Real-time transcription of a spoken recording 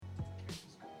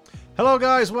Hello,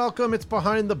 guys. Welcome. It's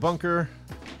Behind the Bunker.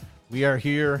 We are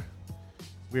here.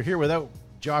 We're here without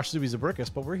Josh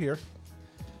Zuby-Zabrickus, but we're here.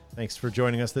 Thanks for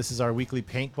joining us. This is our weekly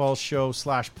paintball show /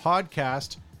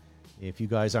 podcast. If you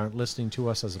guys aren't listening to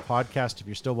us as a podcast, if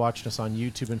you're still watching us on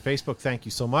YouTube and Facebook, thank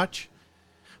you so much.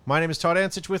 My name is Todd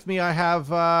Ansich. With me, I have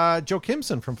Joe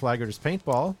Kimson from Flaggers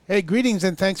Paintball. Hey, greetings,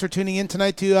 and thanks for tuning in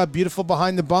tonight to Beautiful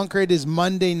Behind the Bunker. It is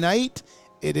Monday night.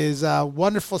 It is a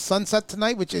wonderful sunset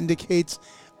tonight, which indicates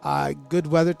good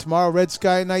weather tomorrow. Red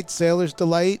sky night, sailor's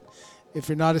delight. If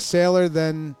you're not a sailor,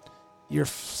 then you're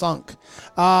sunk.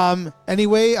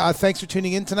 Anyway, thanks for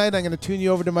tuning in tonight. I'm going to tune you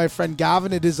over to my friend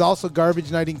Gavin. It is also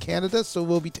garbage night in Canada, so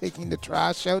we'll be taking the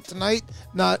trash out tonight.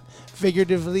 Not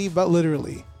figuratively, but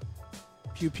literally.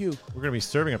 Pew, pew. We're going to be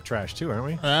serving up trash too, aren't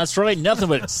we? That's right. Nothing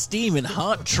but steaming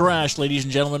hot trash, ladies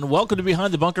and gentlemen. Welcome to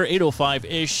Behind the Bunker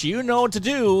 805-ish. You know what to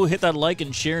do. Hit that like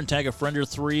and share and tag a friend or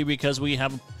three because we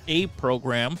have a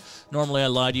program. Normally I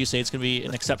lie to you, say it's going to be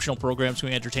an exceptional program. It's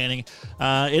going to be entertaining.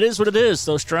 It is what it is.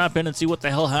 So strap in and see what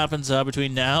the hell happens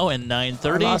between now and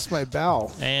 9:30. I lost my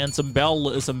bell. And some bell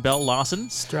Lawson.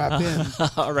 Strap in.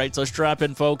 All right, so strap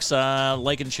in, folks.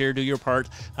 Like and share. Do your part.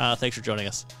 Thanks for joining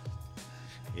us.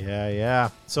 Yeah.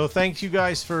 So thank you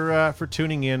guys for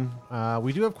tuning in.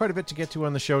 We do have quite a bit to get to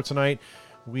on the show tonight.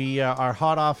 We are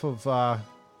hot off of an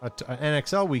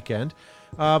NXL weekend.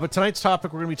 But tonight's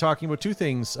topic, we're going to be talking about two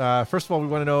things. First of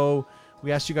all,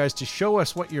 we asked you guys to show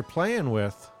us what you're playing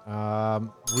with.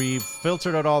 We've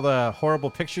filtered out all the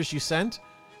horrible pictures you sent.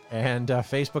 And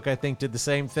Facebook, I think, did the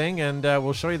same thing. And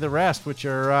we'll show you the rest, which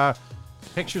are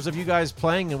pictures of you guys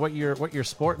playing and what you're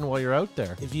sporting while you're out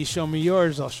there. If you show me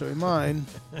yours, I'll show you mine.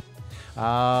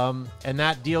 And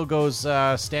that deal goes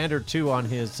standard too on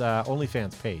his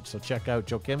OnlyFans page. So check out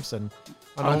Joe Kimson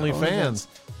on OnlyFans.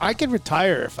 I could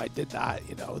retire if I did that,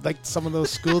 like some of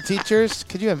those school teachers.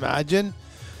 Could you imagine?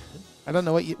 I don't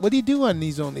know what do you do on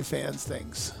these OnlyFans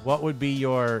things? What would be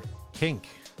your kink?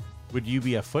 Would you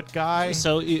be a foot guy?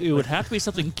 So it would have to be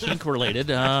something kink related.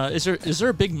 Is there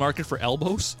a big market for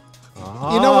elbows? You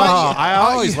know what? I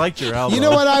always liked your elbow. You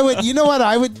know what I would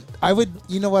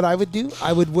do?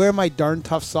 I would wear my darn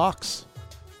tough socks.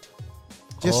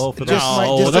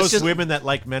 Those women that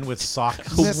like men with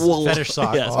socks, fetish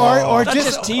socks, yes. or that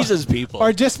just teases people,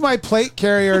 or just my plate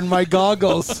carrier and my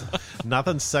goggles.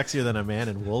 Nothing sexier than a man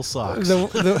in wool socks. The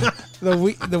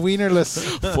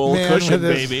wienerless full man cushion,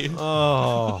 baby.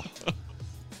 Oh,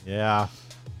 yeah.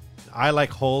 I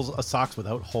like socks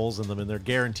without holes in them, and they're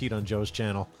guaranteed on Joe's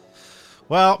channel.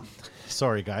 Well,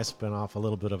 sorry guys, been off a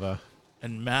little bit of a.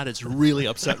 And Matt is really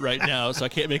upset right now, so I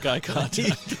can't make eye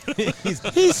contact.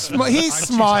 He's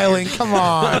smiling. Come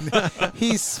on,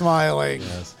 he's smiling.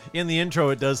 Yes. In the intro,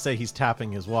 it does say he's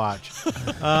tapping his watch.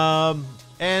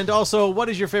 And also, what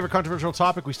is your favorite controversial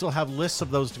topic? We still have lists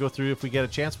of those to go through. If we get a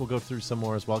chance, we'll go through some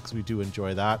more as well because we do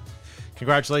enjoy that.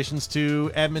 Congratulations to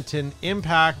Edmonton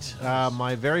Impact,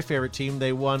 my very favorite team.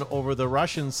 They won over the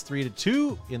Russians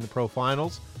 3-2 in the Pro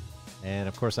Finals. And,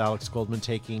 of course, Alex Goldman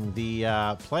taking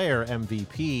the player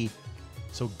MVP.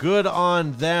 So good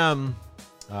on them.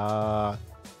 There's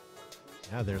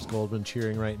Goldman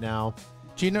cheering right now.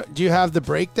 Do you have the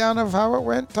breakdown of how it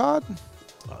went, Todd?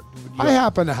 I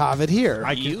happen to have it here.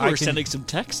 You were sending some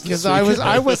texts because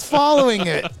I was following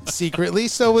it secretly.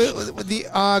 So the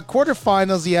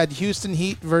quarterfinals, you had Houston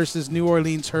Heat versus New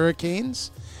Orleans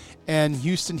Hurricanes. And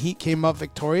Houston Heat came out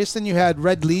victorious. Then you had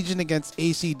Red Legion against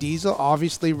AC Diesel.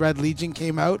 Obviously, Red Legion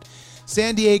came out.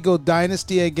 San Diego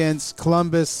Dynasty against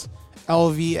Columbus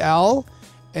LVL.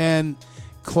 And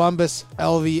Columbus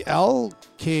LVL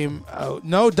came out.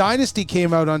 No, Dynasty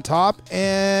came out on top.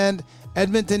 And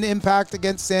Edmonton Impact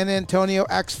against San Antonio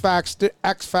X Factor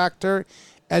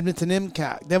Edmonton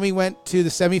Impact. Then we went to the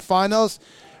semifinals.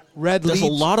 There's a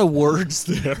lot of words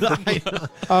there. Then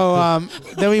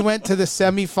we went to the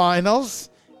semifinals,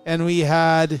 and we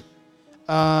had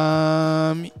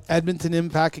Edmonton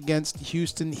Impact against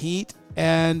Houston Heat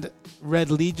and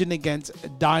Red Legion against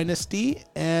Dynasty,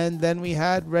 and then we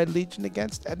had Red Legion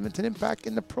against Edmonton Impact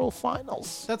in the Pro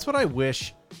Finals. That's what I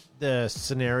wish the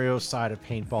scenario side of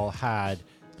paintball had,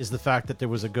 is the fact that there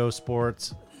was a Go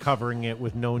Sports covering it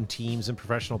with known teams and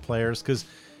professional players, because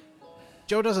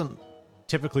Joe doesn't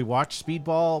typically watch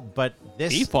speedball, but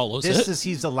he follows it.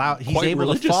 He's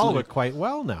able to follow it quite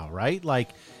well now, right? Like,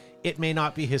 it may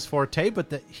not be his forte,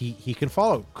 but he can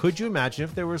follow. Could you imagine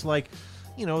if there was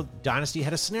Dynasty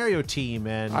had a scenario team,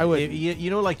 and I would,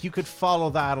 you could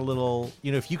follow that a little.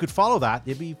 If you could follow that,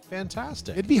 it'd be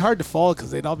fantastic. It'd be hard to follow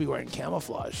because they'd all be wearing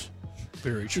camouflage.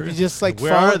 Very true. It'd be just like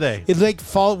where are they? It'd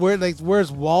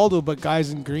where's Waldo, but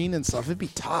guys in green and stuff. It'd be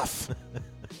tough.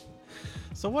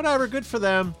 So whatever, good for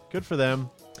them. Good for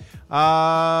them.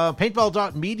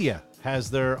 Paintball.media has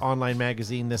their online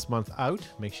magazine this month out.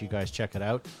 Make sure you guys check it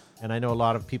out. And I know a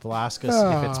lot of people ask us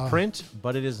if it's print,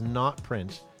 but it is not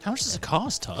print. How much does it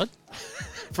cost, Todd?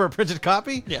 For a printed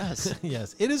copy? Yes.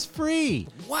 Yes, it is free.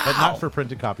 Wow. But not for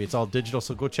printed copy. It's all digital,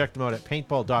 so go check them out at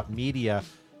paintball.media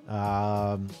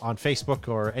on Facebook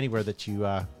or anywhere that you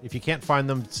if you can't find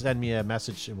them, send me a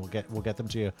message and we'll get them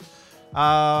to you.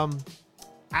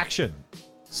 Action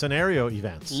scenario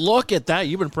events. Look at that.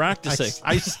 You've been practicing.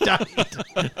 I studied.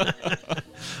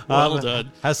 Well done.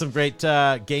 Has some great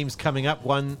games coming up.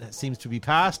 One seems to be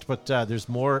passed, but there's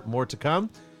more to come.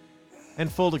 And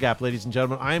Fold-A-Gap, ladies and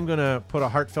gentlemen, I'm going to put a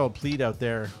heartfelt plead out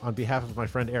there on behalf of my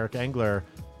friend Eric Engler.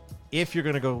 If you're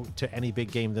going to go to any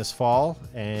big game this fall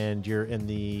and you're in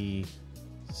the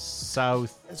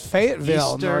south, It's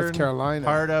Fayetteville, eastern North Carolina.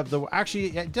 part of the,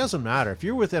 actually, it doesn't matter. If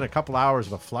you're within a couple hours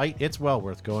of a flight, it's well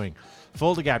worth going.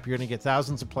 Fold-A-Gap, you're going to get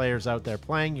thousands of players out there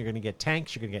playing. You're going to get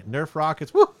tanks. You're going to get Nerf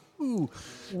rockets. Woo!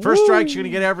 First strikes, you're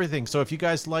gonna get everything. So if you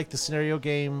guys like the scenario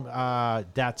game,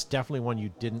 that's definitely one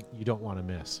you don't want to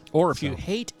miss. Or if you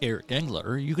hate Eric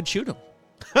Engler, you can shoot him.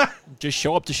 Just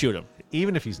show up to shoot him.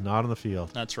 Even if he's not on the field.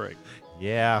 That's right.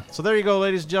 Yeah. So there you go,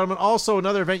 ladies and gentlemen. Also,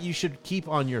 another event you should keep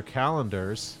on your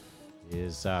calendars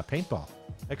is Paintball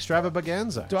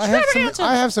Extravaganza. Do I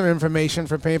have some information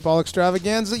for Paintball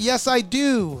Extravaganza? Yes, I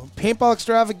do. Paintball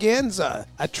Extravaganza,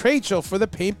 a trade show for the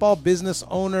paintball business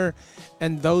owner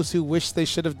and those who wish they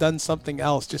should have done something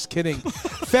else. Just kidding.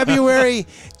 February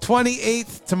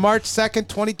 28th to March 2nd,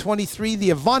 2023,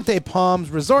 the Avante Palms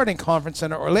Resort and Conference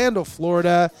Center, Orlando,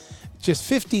 Florida. Just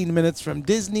 15 minutes from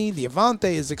Disney. The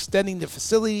Avante is extending the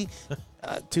facility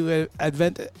to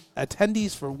event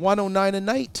attendees for $109 a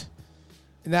night.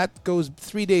 And that goes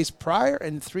 3 days prior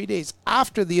and 3 days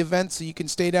after the event, so you can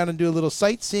stay down and do a little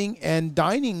sightseeing and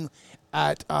dining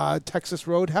at Texas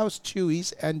Roadhouse,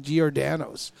 Chewy's, and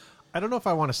Giordano's. I don't know if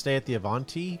I want to stay at the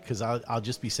Avante because I'll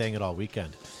just be saying it all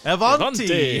weekend.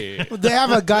 Avante! They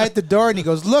have a guy at the door, and he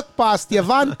goes, "Look, boss, the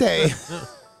Avante."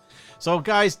 So,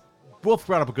 guys, Wolf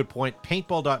brought up a good point.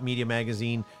 Paintball.media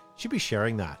magazine should be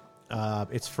sharing that.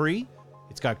 It's free.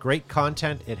 It's got great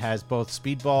content. It has both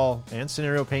speedball and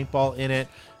scenario paintball in it.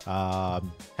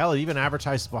 Hell, it even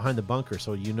advertises behind the bunker,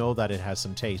 so you know that it has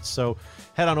some taste. So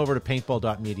head on over to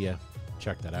paintball.media.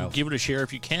 Check that out. Give it a share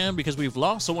if you can, because we've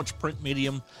lost so much print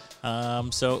medium.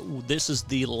 So this is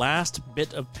the last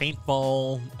bit of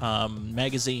Paintball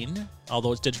magazine,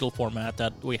 although it's digital format,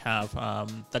 that we have.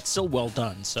 That's still well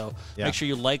done. So make sure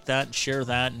you like that and share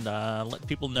that, and let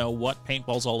people know what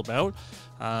paintball's all about.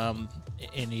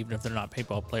 And even if they're not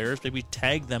paintball players, maybe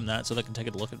tag them that so they can take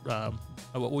a look at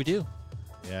what we do.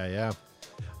 Yeah.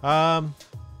 Sorry,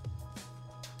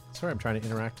 I'm trying to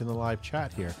interact in the live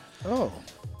chat here. Oh.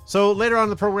 So later on in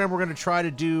the program, we're going to try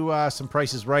to do some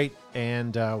Prices Right.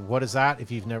 And what is that? If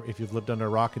you've lived under a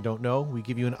rock and don't know, we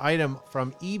give you an item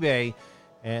from eBay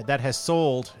that has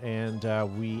sold, and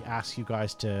we ask you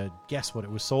guys to guess what it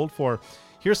was sold for.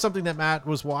 Here's something that Matt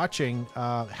was watching.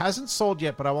 Hasn't sold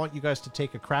yet, but I want you guys to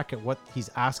take a crack at what he's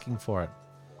asking for it.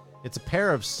 It's a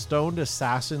pair of Stoned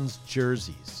Assassins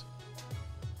jerseys.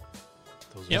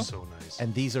 Those are so nice.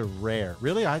 And these are rare.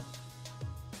 Really? I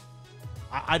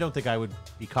don't think I would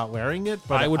be caught wearing it,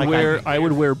 but I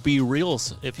would wear B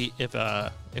Reels if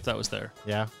that was there.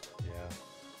 Yeah.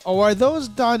 Oh, are those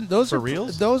done? Those For are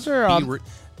reals? Those are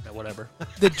Whatever.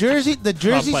 the jerseys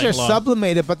playing are along.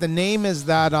 sublimated, but the name is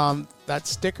that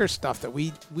sticker stuff that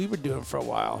we were doing for a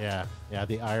while. Yeah,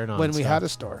 the iron-on When we stuff. had a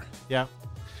store. Yeah.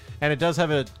 And it does have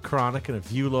a Chronic and a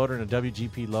View Loader and a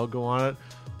WGP logo on it.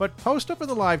 But post up in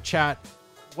the live chat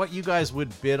what you guys would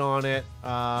bid on it.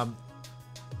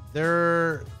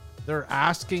 They're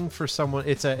asking for someone.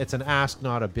 It's an ask,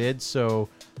 not a bid. So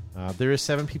there is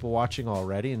 7 people watching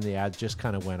already, and the ad just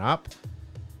kind of went up.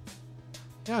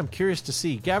 Yeah, I'm curious to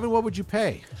see. Gavin, what would you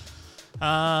pay?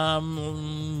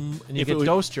 And you get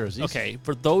those jerseys. Okay,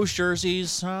 for those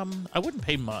jerseys, I wouldn't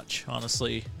pay much,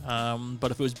 honestly.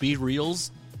 But if it was B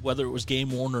Reels, whether it was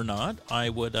game worn or not, I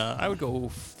would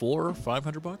go $400 or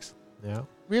 $500. Yeah.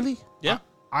 Really? Yeah.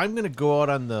 I'm going to go out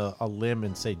on a limb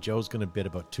and say Joe's going to bid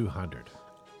about $200.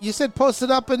 You said post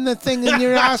it up in the thing, and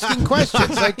you're asking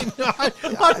questions. Like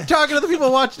I'm talking to the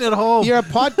people watching at home. you're a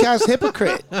podcast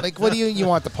hypocrite. Like, what do you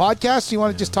want? The podcast? You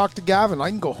want to just talk to Gavin? I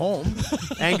can go home.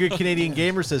 Angry Canadian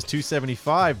Gamer says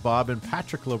 $275. Bob and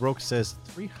Patrick LaRoque says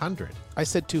 $300. I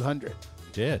said 200, You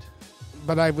did.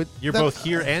 but I would. You're both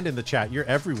here and in the chat. You're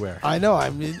everywhere. I know.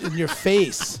 I'm in your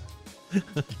face.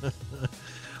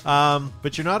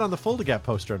 But you're not on the Fold-A-Gap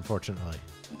poster, unfortunately.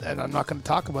 and I'm not going to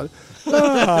talk about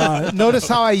it. Notice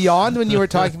how I yawned when you were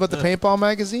talking about the paintball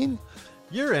magazine?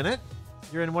 You're in it.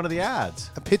 You're in one of the ads.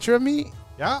 A picture of me?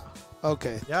 Yeah.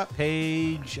 Okay. Yeah.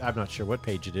 Page. I'm not sure what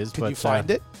page it is. Can but you find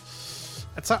it?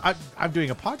 I'm doing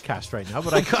a podcast right now,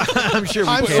 but I'm sure we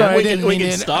I'm can. sorry, I we didn't can, we mean can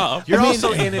it. stop. You're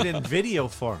also in it in video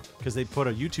form because they put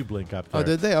a YouTube link up there. Oh,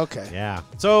 did they? Okay. Yeah.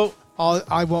 So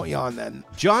I won't yawn then.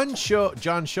 John Show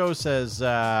says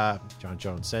John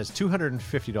Jones says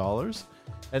 $250,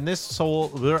 and this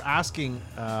sold. They're asking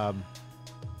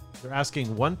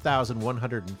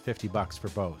 $1,150 for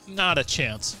both. Not a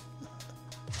chance.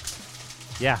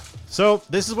 Yeah. So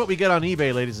this is what we get on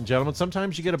eBay, ladies and gentlemen.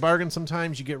 Sometimes you get a bargain,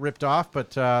 sometimes you get ripped off.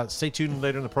 But stay tuned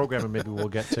later in the program, and maybe we'll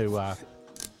get to.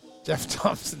 Jeff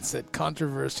Thompson said,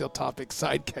 controversial topic,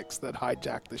 sidekicks that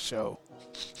hijack the show.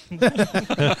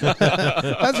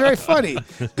 That's very funny.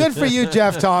 Good for you,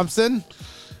 Jeff Thompson.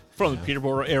 From the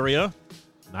Peterborough area.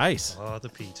 Nice. Oh, the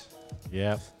Pete.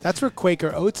 Yeah. That's where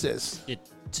Quaker Oats is. It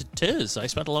is. I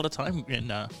spent a lot of time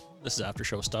in. This is after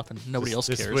show stuff, and nobody else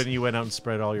This cares. is when you went out and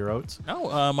spread all your oats.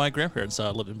 No, my grandparents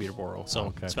lived in Peterborough, so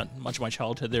Okay. spent much of my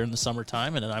childhood there in the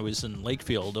summertime, and then I was in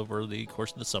Lakefield over the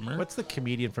course of the summer. What's the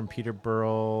comedian from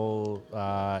Peterborough,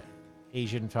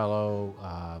 Asian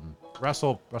fellow,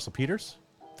 Russell Peters?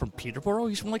 From Peterborough?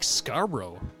 He's from like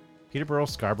Scarborough. Peterborough,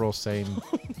 Scarborough, same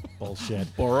bullshit.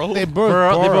 Borough? They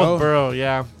Burrow, they Borough. both Burrow,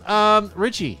 yeah.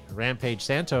 Richie, Rampage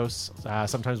Santos,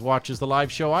 sometimes watches the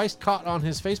live show. I caught on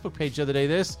his Facebook page the other day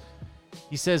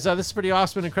he says, this is pretty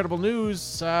awesome and incredible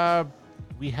news.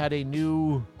 We had a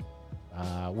new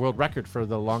world record for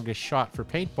the longest shot for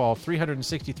paintball,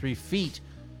 363 feet.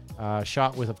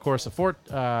 Shot with, of course, a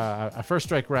first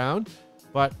strike round.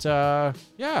 But,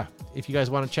 yeah, if you guys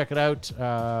want to check it out,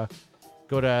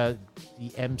 go to the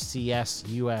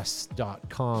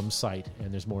mcsus.com site,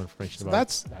 and there's more information about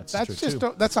it. That's true just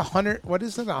too. that's 100. What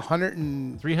is it?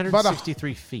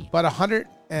 363 feet. About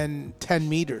 110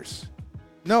 meters.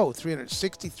 No,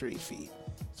 363 feet.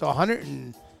 So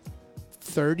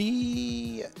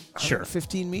 130, Sure.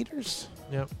 115 meters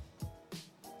Yep.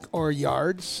 or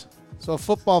yards. So a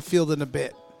football field in a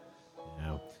bit.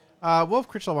 Yeah. Wolf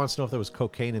Critchlow wants to know if there was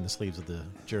cocaine in the sleeves of the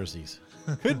jerseys.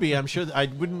 Could be. I'm sure. I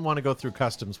wouldn't want to go through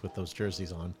customs with those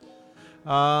jerseys on.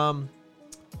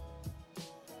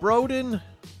 Broden.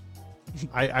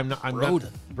 I'm not.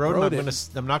 Broden.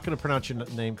 Broden. I'm not going to pronounce your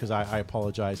name because I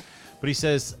apologize. But he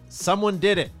says someone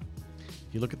did it.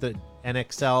 If you look at the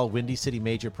NXL Windy City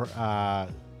Major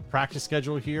practice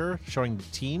schedule here, showing the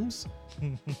teams.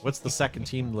 What's the second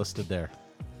team listed there?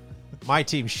 My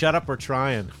team. Shut up, we're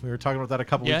trying. We were talking about that a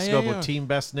couple weeks ago about team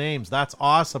best names. That's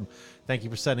awesome. Thank you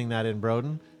for sending that in,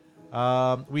 Broden.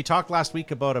 We talked last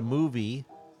week about a movie.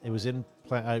 It was in.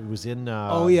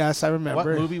 Oh yes, I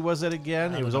remember. What movie was it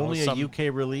again? It was only a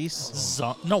UK release.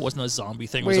 No, it wasn't a zombie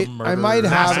thing. It Wait, was a murder I might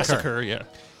have- massacre. Yeah.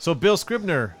 So Bill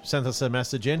Scribner sent us a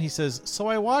message in. He says, "So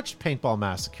I watched Paintball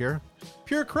Massacre.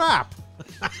 Pure crap."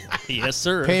 Yes,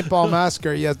 sir. Paintball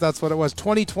Massacre. Yes, that's what it was.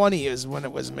 2020 is when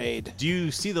it was made. Do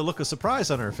you see the look of surprise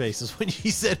on our faces when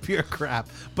he said pure crap?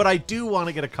 But I do want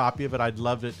to get a copy of it. I'd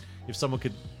love it if someone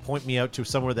could point me out to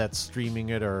somewhere that's streaming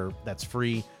it or that's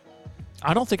free.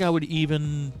 I don't think I would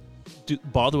even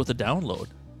bother with the download.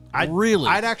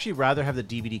 I'd actually rather have the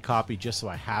DVD copy just so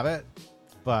I have it.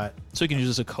 But So you can use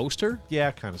it as a coaster?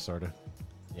 yeah, kind of, sort of.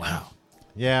 Yeah. Wow.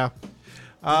 Yeah.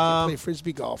 Play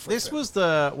frisbee golf. This was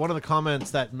one of the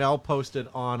comments that Mel posted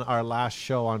on our last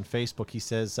show on Facebook. He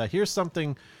says, here's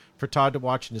something for Todd to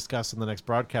watch and discuss in the next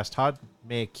broadcast. Todd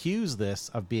may accuse this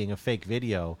of being a fake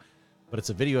video, but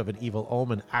it's a video of an evil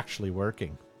omen actually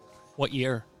working. What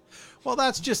year? Well,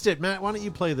 that's just it, Matt. Why don't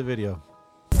you play the video?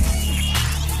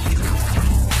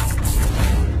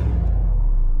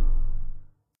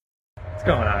 What's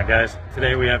going on, guys?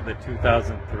 Today we have the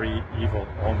 2003 Evil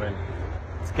Omen.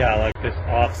 It's got like this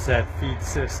offset feed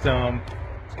system.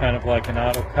 It's kind of like an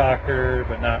autococker,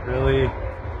 but not really.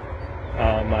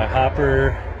 My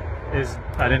hopper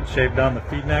I didn't shave down the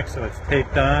feed neck, so it's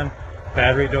taped on.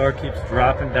 Battery door keeps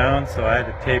dropping down, so I had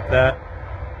to tape that.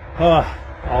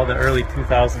 All the early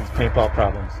 2000s paintball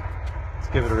problems. Let's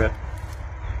give it a rip.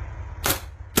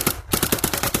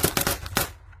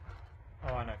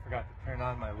 Oh, and I forgot to turn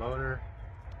on my loader.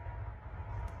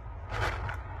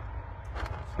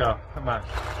 Let's go. Come on.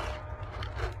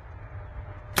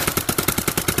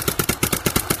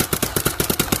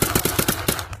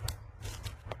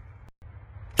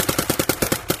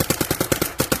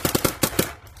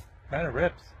 Kind of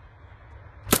rips.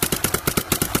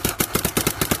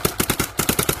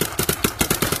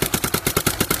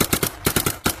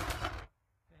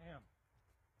 Damn.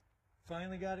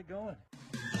 Finally got it going.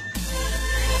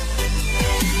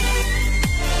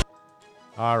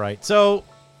 All right. So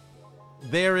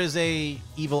there is a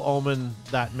Evil Omen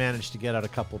that managed to get out a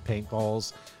couple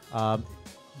paintballs.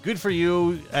 Good for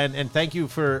you, and thank you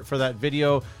for that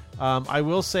video. I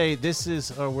will say this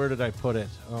is... Oh, where did I put it?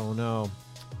 Oh, no.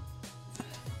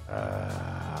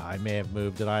 I may have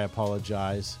moved it. I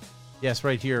apologize. Yes,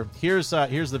 right here. Here's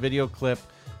the video clip,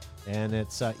 and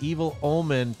it's Evil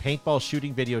Omen paintball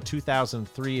shooting video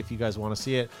 2003, if you guys want to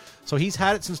see it. So he's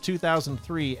had it since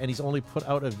 2003, and he's only put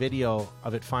out a video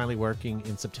of it finally working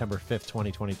in September 5th,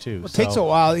 2022. Well, it takes a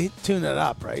while to tune it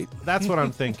up, right? That's what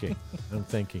I'm thinking.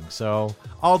 So,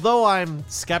 although I'm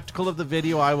skeptical of the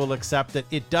video, I will accept that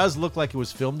it does look like it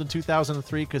was filmed in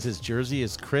 2003 because his jersey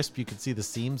is crisp. You can see the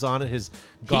seams on it. His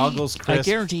goggles crisp. I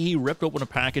guarantee he ripped open a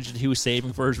package that he was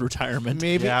saving for his retirement.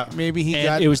 Maybe he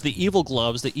got... It was the evil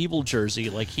gloves, the evil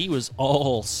jersey. Like, he was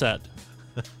all set.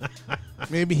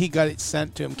 Maybe he got it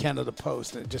sent to him, Canada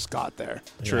Post, and it just got there.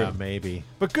 True. Yeah, maybe.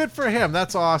 But good for him.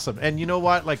 That's awesome. And you know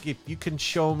what? Like, if you can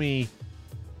show me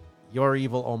your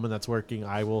Evil Omen that's working,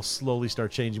 I will slowly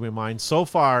start changing my mind. So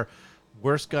far,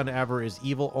 worst gun ever is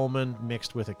Evil Omen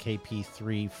mixed with a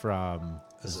KP3 from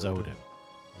Zodin.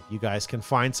 If you guys can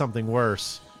find something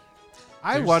worse,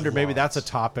 I wonder maybe that's a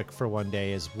topic for one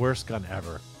day, is worst gun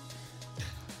ever.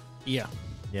 Yeah.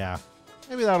 Yeah.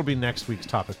 Maybe that'll be next week's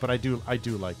topic, but I do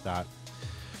like that.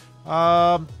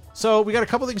 So we got a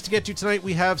couple things to get to tonight.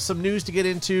 We have some news to get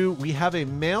into. We have a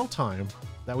mail time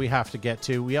that we have to get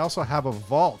to. We also have a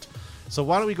vault. So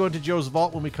why don't we go into Joe's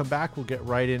vault? When we come back, we'll get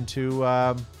right into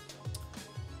the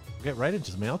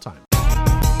mail time.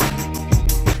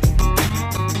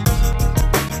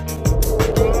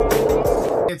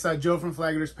 It's Joe from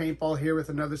Flaggers Paintball here with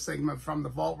another segment from the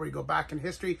vault where you go back in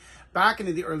history, back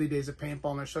into the early days of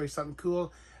paintball, and I'll show you something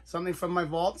cool, something from my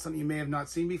vault, something you may have not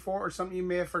seen before, or something you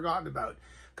may have forgotten about.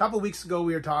 A couple of weeks ago,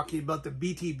 we were talking about the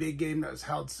BT Big Game that was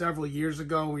held several years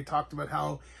ago. We talked about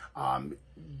how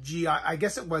GI, I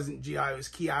guess it wasn't GI, it was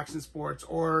Key Action Sports,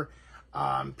 or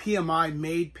PMI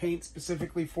made paint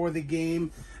specifically for the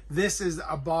game. This is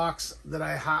a box that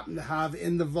I happen to have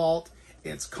in the vault.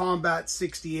 It's Combat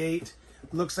 68.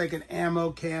 Looks like an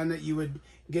ammo can that you would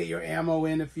get your ammo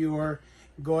in if you were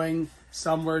going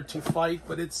somewhere to fight.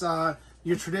 But it's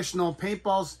your traditional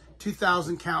paintballs,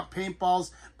 2,000 count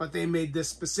paintballs, but they made this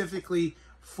specifically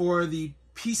for the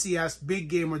PCS Big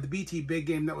Game, or the BT Big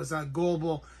Game, that was a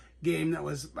global game that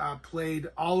was played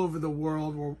all over the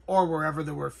world, or wherever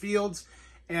there were fields,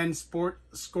 and sport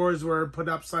scores were put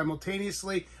up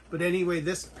simultaneously. But anyway,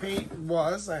 this paint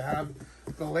was, I have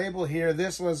the label here,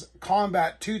 this was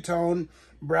Combat Two-Tone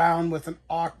Brown with an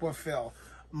aqua fill.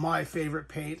 My favorite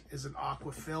paint is an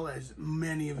aqua fill, as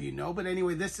many of you know. But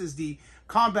anyway, this is the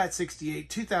Combat 68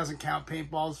 2,000 count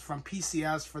paintballs from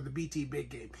PCS for the BT Big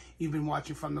Game. You've been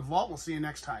watching from the vault. We'll see you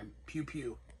next time. Pew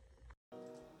pew.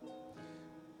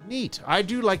 Neat. I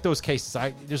do like those cases.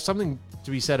 There's something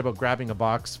to be said about grabbing a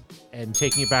box and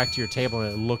taking it back to your table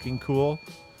and it looking cool.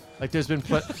 Like, there's been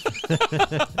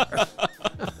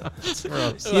It's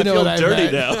gross. You know what I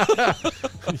dirty now.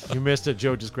 You missed it.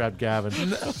 Joe just grabbed Gavin.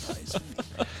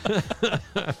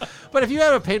 But if you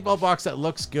have a paintball box that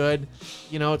looks good,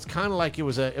 you know, it's kind of like it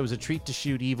was a treat to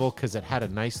shoot Evil, because it had a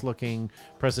nice looking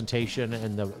presentation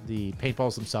and the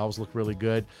paintballs themselves look really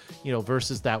good, you know,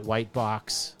 versus that white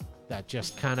box that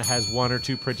just kind of has one or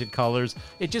two printed colors.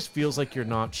 It just feels like you're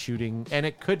not shooting, and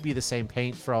it could be the same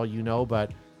paint for all you know,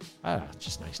 but it's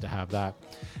just nice to have that.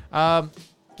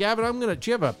 Gavin,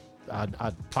 do you have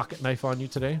a pocket knife on you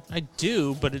today? I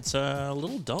do, but it's a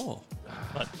little dull.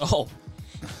 But,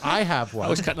 I have one. I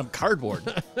was cutting up cardboard.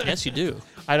 Yes, you do.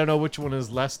 I don't know which one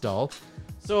is less dull.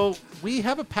 So we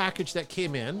have a package that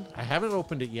came in. I haven't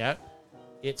opened it yet.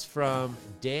 It's from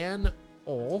Dan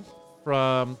Ohl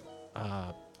from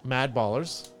Mad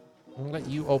Ballers. I'm going to let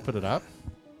you open it up.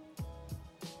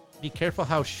 Be careful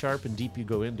how sharp and deep you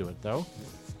go into it, though.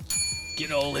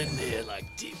 Get all in there like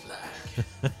deep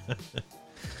black.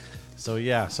 So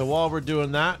while we're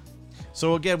doing that,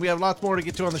 so again, we have lots more to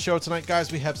get to on the show tonight,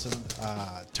 guys. We have some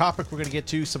topic we're going to get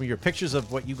to, some of your pictures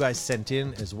of what you guys sent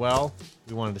in as well.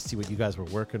 We wanted to see what you guys were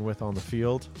working with on the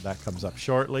field. That comes up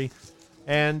shortly.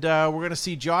 And we're going to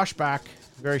see Josh back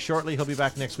very shortly. He'll be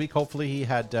back next week. Hopefully he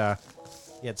had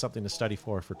something to study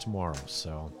for tomorrow.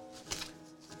 So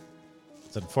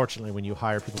it's unfortunately when you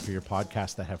hire people for your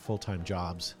podcast that have full-time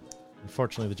jobs.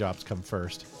 Unfortunately, the jobs come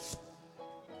first.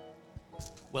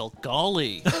 Well,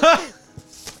 golly.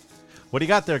 What do you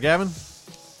got there, Gavin?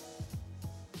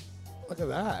 Look at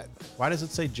that. Why does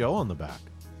it say Joe on the back?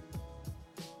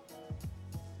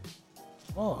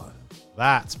 Oh,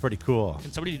 That's pretty cool.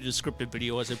 Can somebody do a descriptive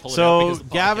video as I pull it out? So because of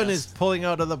the Gavin podcast? is pulling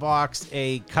out of the box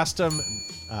a custom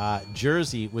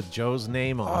jersey with Joe's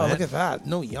name Oh, on it. look at that.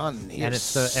 No yawn. And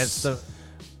it's the.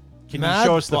 Can you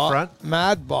show us the front?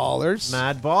 Mad Ballers.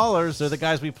 Mad Ballers. They're the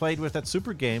guys we played with at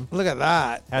Super Game. Look at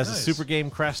that. Has a Nice. Super Game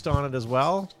crest on it as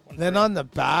well. Then on the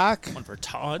back, One for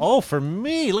Todd. Oh, for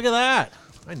me. Look at that.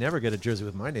 I never get a jersey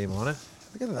with my name on it.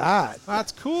 look at that.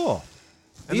 That's cool.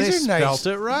 And These they are nice.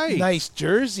 spelt it right. Nice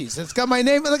jerseys. It's got my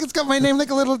name. Look, it's got my name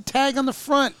like a little tag on the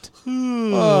front.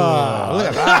 Oh, look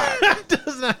at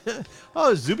that.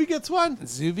 Oh, Zuby gets one?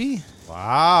 Zuby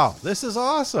Wow. This is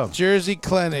awesome. Jersey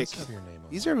Clinic. Have your name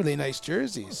on. These are really nice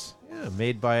jerseys. Yeah,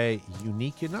 made by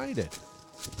Unique United.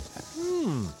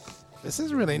 This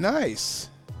is really nice.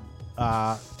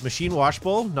 Machine wash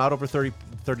bowl, not over 30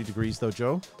 degrees though,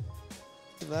 Joe.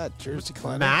 Look at that Jersey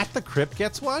Clinic. Matt the Crypt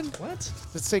gets one? What?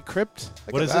 Does it say Crypt?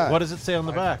 Look What at is that. it? What does it say on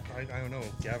the back? I don't know.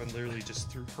 Gavin literally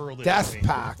just hurled it Death at me.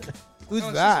 Pack. Who's No,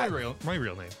 it's that? just my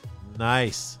real name.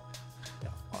 Nice.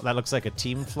 Oh, that looks like a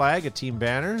team flag, a team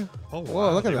banner. Oh, Whoa,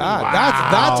 wow. look at They that. really-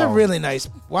 That's a Wow. really nice.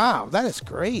 Wow, that is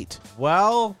great.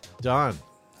 Well done.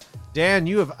 Dan,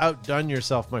 you have outdone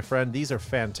yourself, my friend. These are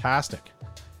fantastic.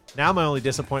 Now my only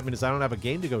disappointment is I don't have a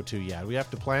game to go to yet. We have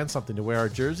to plan something to wear our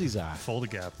jerseys at. Fold a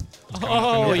gap.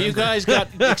 Oh, you guys got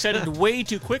excited way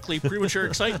too quickly. Premature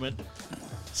excitement.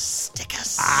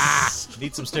 Stickers.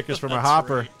 Need some stickers from our That's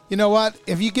hopper. right. You know what?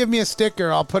 If you give me a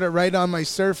sticker, I'll put it right on my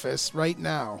Surface right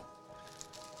now.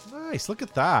 Nice. Look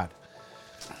at that.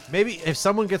 Maybe if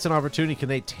someone gets an opportunity, can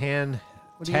they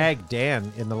tag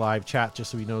Dan in the live chat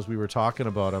just so he knows we were talking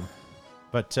about him?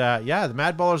 But yeah, the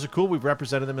Mad Ballers are cool. We've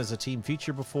represented them as a team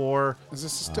feature before. Is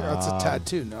this a sticker? It's a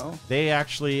tattoo, no? They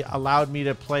actually allowed me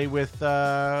to play with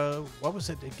what was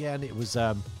it again? It was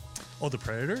Oh, the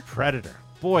Predator? Predator.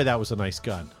 Boy, that was a nice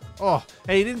gun. Oh,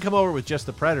 and he didn't come over with just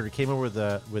the Predator. He came over with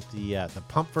the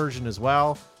pump version as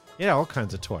well. Yeah, all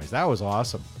kinds of toys. That was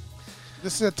awesome.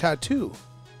 This is a tattoo.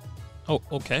 Oh,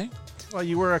 okay. Well,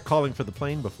 you were calling for the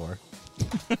plane before.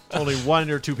 Only one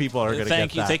or two people are going to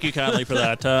get that. Thank you kindly for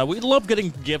that. We love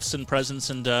getting gifts and presents,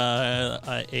 and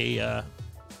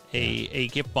a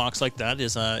gift box like that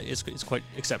is quite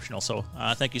exceptional. So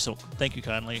thank you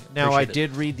kindly. Now, I Appreciate it.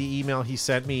 did read the email he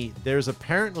sent me. There's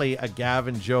apparently a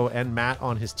Gavin, Joe, and Matt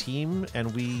on his team,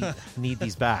 and we need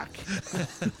these back.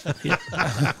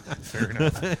 Fair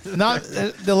enough. Not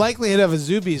the likelihood of a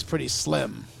Zuby is pretty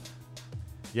slim.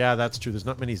 Yeah, that's true. There's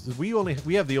not many.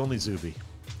 We have the only Zuby.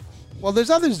 Well, there's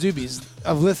other Zubis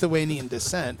of Lithuanian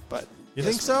descent, but You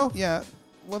this think so? one- yeah.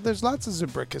 Well, there's lots of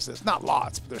Zubricuses. Not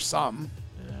lots, but there's some.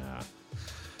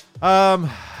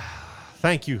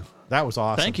 Thank you. That was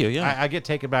awesome. Thank you, yeah. I get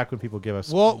taken back when people give us.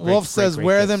 Wolf says, great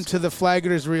wear gifts. them to the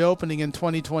Flaggers reopening in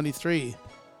 2023.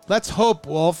 Let's hope,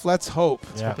 Wolf. Let's hope.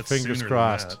 Yeah, hope it's fingers sooner than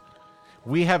crossed. that.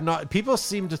 We have not. People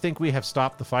seem to think we have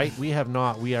stopped the fight. We have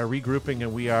not. We are regrouping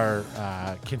and we are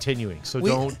continuing. So We-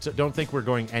 don't think we're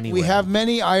going anywhere. We have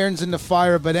many irons in the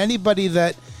fire, but anybody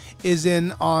that is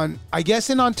in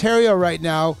Ontario right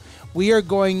now, we are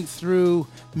going through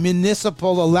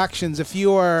municipal elections. If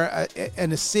you are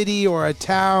in a city or a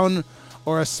town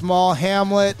or a small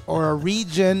hamlet or a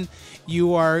region,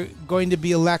 you are going to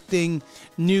be electing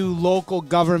new local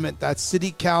government. That's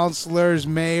city councilors,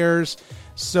 mayors.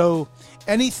 So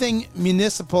anything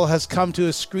municipal has come to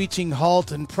a screeching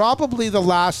halt in probably the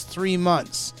last 3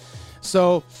 months.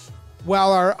 So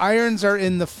while our irons are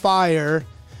in the fire,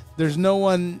 there's no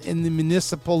one in the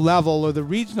municipal level or the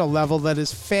regional level that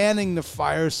is fanning the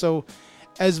fire. So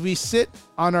as we sit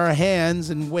on our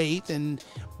hands and wait, and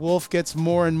Wolf gets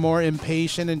more and more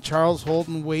impatient, and Charles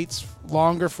Holden waits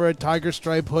longer for a tiger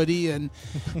stripe hoodie, and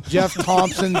Jeff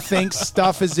Thompson thinks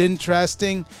stuff is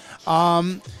interesting,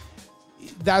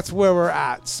 that's where we're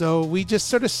at. So we just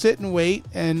sort of sit and wait,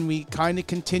 and we kind of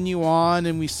continue on,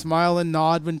 and we smile and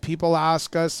nod when people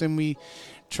ask us, and we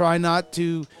try not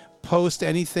to post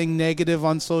anything negative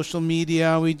on social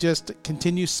media. We just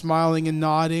continue smiling and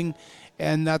nodding,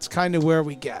 and that's kind of where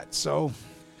we get. So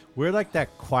We're like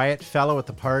that quiet fellow at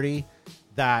the party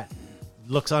that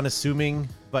looks unassuming,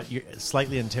 but you're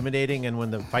slightly intimidating. And when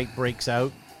the fight breaks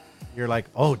out, you're like,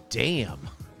 "Oh, damn,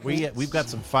 we've got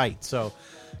some fight." So,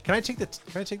 can I take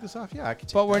this off? Yeah, I can.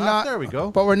 but we're it off. not There we go.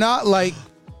 But we're not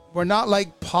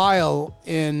like Pyle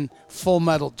in Full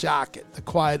Metal Jacket, the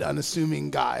quiet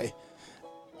unassuming guy.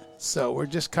 So we're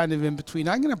just kind of in between.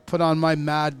 I'm going to put on my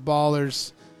Mad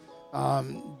Ballers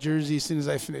jersey as soon as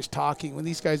I finish talking when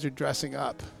these guys are dressing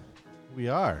up. We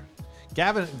are.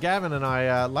 Gavin and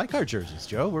I like our jerseys,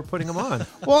 Joe. We're putting them on.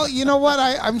 Well, you know what?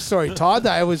 I'm sorry, Todd,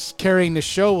 that I was carrying the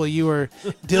show while you were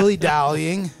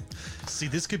dilly-dallying. See,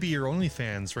 this could be your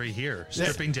OnlyFans right here.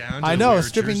 Stripping down. I to know, wear a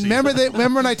stripping. jersey.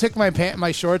 Remember when I took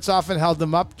my shorts off and held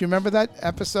them up? Do you remember that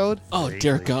episode? Oh,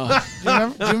 dear God. Do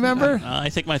you remember? I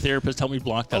think my therapist helped me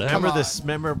block that out. Remember this?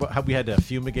 Remember how we had to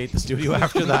fumigate the studio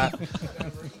after that?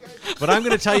 But I'm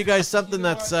going to tell you guys something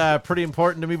that's pretty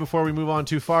important to me before we move on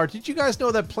too far. Did you guys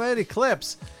know that Planet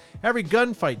Eclipse, every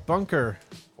gunfight, bunker,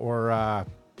 or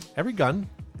every gun,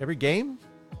 every game?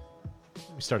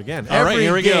 Let me start again. All right, every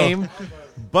here we go. game,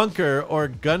 bunker, or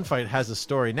gunfight has a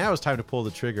story. Now it's time to pull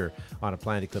the trigger on a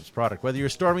Planet Eclipse product. Whether you're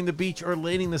storming the beach or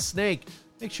lading the snake,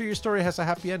 make sure your story has a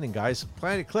happy ending, guys.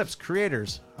 Planet Eclipse,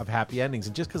 creators of happy endings.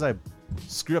 And just because I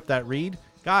screwed up that read,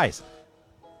 guys,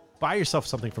 buy yourself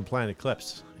something from Planet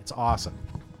Eclipse. It's awesome.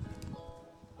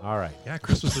 All right. Yeah,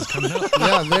 Christmas is coming up.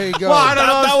 Yeah, there you go. Well, I don't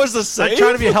know. That was the same. I'm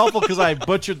trying to be helpful because I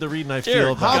butchered the read and I feel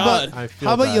Dear bad. God. I feel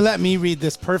How about bad. you let me read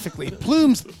this perfectly?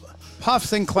 Plumes,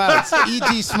 puffs, and clouds.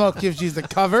 EG Smoke gives you the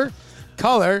cover,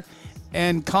 color,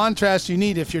 and contrast you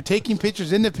need. If you're taking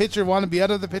pictures in the picture, want to be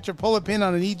out of the picture, pull a pin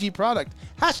on an EG product.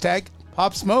 Hashtag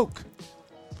Pop Smoke.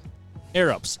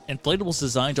 Air Ups, inflatables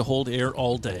designed to hold air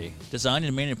all day. Designed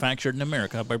and manufactured in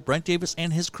America by Brent Davis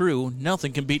and his crew,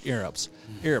 nothing can beat Air Ups.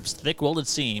 Air Ups, thick welded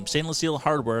seam, stainless steel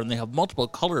hardware, and they have multiple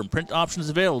color and print options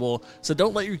available, so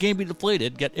don't let your game be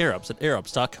deflated. Get Air Ups at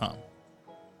airups.com.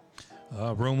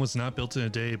 Rome was not built in a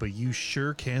day, but you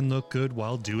sure can look good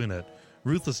while doing it.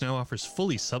 Ruthless now offers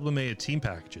fully sublimated team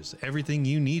packages, everything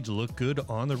you need to look good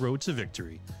on the road to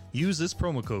victory. Use this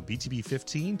promo code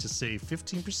BTB15 to save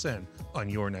 15% on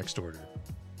your next order.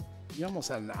 You almost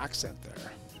had an accent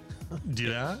there.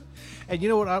 Do that? And you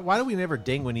know what? Why do we never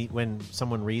ding when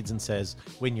someone reads and says,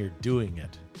 when you're doing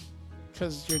it?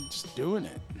 Because you're just doing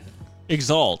it.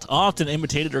 Exalt, often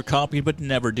imitated or copied but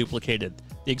never duplicated.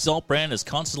 The Exalt brand is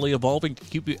constantly evolving to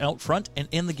keep you out front and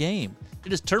in the game.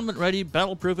 It is tournament ready,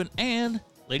 battle proven, and,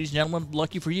 ladies and gentlemen,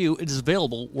 lucky for you, it is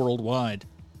available worldwide.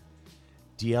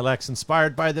 DLX,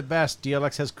 inspired by the best,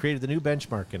 DLX has created the new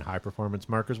benchmark in high-performance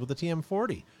markers with the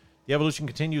TM40. The evolution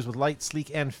continues with light,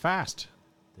 sleek, and fast.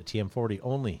 The TM40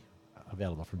 only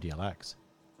available from DLX.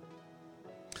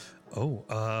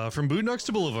 From boondocks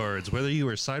to boulevards, whether you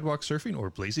are sidewalk surfing or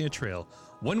blazing a trail,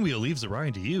 one wheel leaves the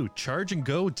ride to you. Charge and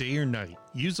go day or night.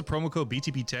 Use the promo code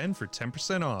BTB10 for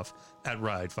 10% off at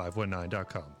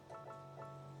ride519.com.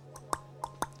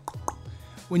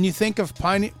 When you think of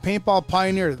paintball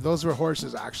pioneer, those were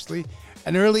horses, actually.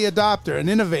 An early adopter, an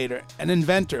innovator, an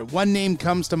inventor. One name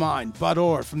comes to mind, Bud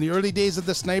Orr. From the early days of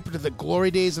the sniper to the glory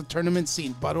days of tournament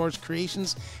scene, Bud Orr's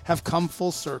creations have come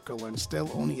full circle and still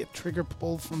only a trigger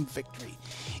pull from victory.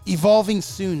 Evolving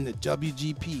soon, the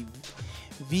WGP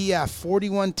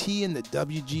VF41T and the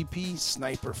WGP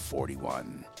Sniper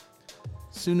 41.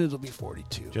 Soon it'll be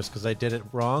 42. Just because I did it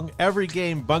wrong, every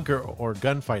game, bunker, or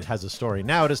gunfight has a story.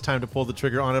 Now it is time to pull the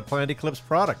trigger on a Planet Eclipse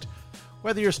product.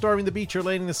 Whether you're storming the beach or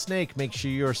lading the snake, make sure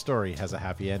your story has a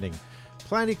happy ending.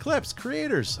 Planet Eclipse,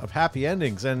 creators of happy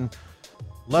endings. And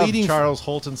love Leading Charles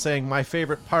Holton saying, my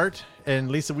favorite part, and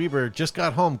Lisa Weber just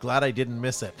got home. Glad I didn't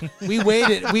miss it. We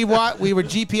waited. We were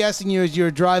GPSing you as you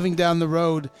were driving down the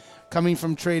road, coming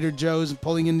from Trader Joe's and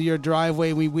pulling into your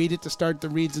driveway. We waited to start the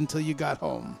reads until you got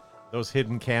home. Those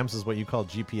hidden cams is what you call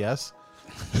GPS.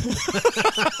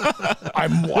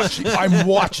 I'm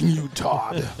watching you,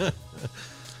 Todd.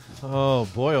 Oh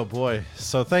boy.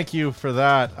 So thank you for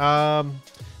that.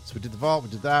 So we did the vault, we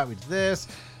did that, we did this.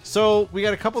 So we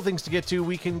got a couple things to get to.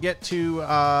 We can get to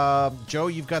Joe,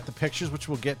 you've got the pictures, which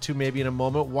we'll get to maybe in a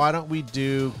moment. Why don't we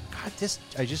do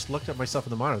I just looked at myself in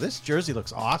the monitor. This jersey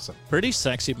looks awesome. Pretty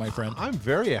sexy, my friend. I'm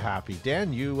very happy.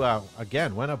 Dan, you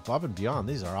again went above and beyond.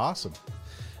 These are awesome.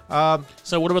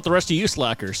 So what about the rest of you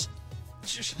slackers?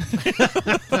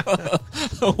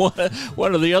 what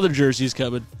are the other jerseys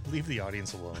coming? Leave the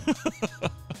audience alone.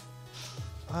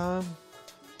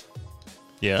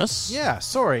 Yes? Yeah,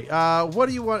 sorry. What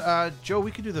do you want, Joe? We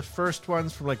could do the first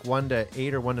ones from like 1 to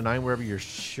 8 or 1 to 9, wherever your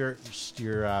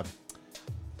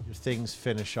things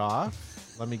finish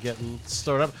off. Let me get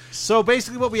started up. So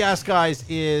basically, what we ask guys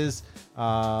is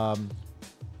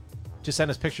to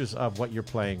send us pictures of what you're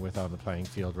playing with on the playing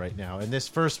field right now. And this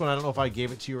first one, I don't know if I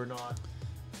gave it to you or not.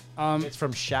 It's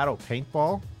from Shadow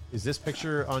Paintball. Is this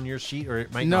picture on your sheet, or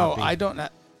it might not be? I don't.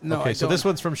 No, Okay, I so don't. this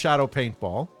one's from Shadow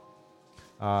Paintball.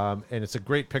 And it's a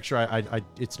great picture.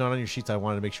 It's not on your sheets. I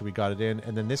wanted to make sure we got it in.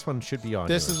 And then this one should be on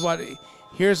This yours. is what.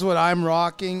 Here's what I'm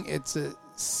rocking. It's a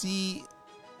CEIS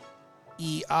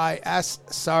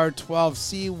SAR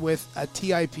 12C with a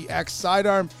TIPX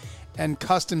sidearm and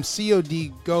custom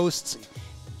COD Ghosts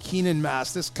Keenan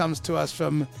mask. This comes to us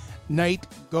from Night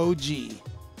Goji.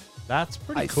 That's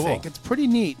pretty I cool. think it's pretty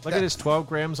neat. Look at his 12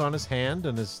 grams on his hand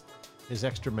and his his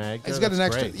extra mag. He's there. got an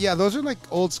That's extra. great. Yeah, those are like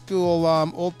old school,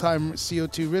 old time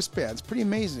CO2 wristbands. Pretty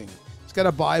amazing. He's got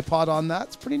a bipod on that.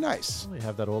 It's pretty nice. We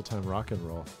have that old time rock and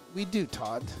roll. We do,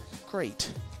 Todd.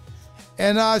 Great.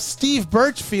 And Steve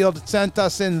Birchfield sent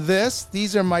us in this.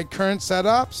 These are my current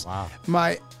setups. Wow.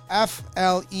 My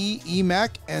FLE EMAC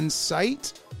and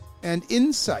Sight and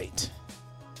Insight.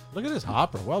 Look at his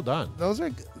hopper. Well done. Those are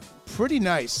pretty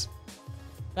nice.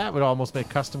 That would almost make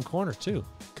custom corner too.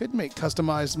 Could make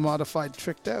customized, modified,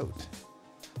 tricked out.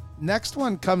 Next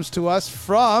one comes to us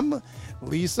from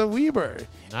Lisa Weber.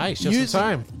 Nice, just in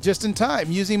time. Just in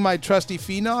time. Using my trusty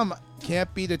Phenom.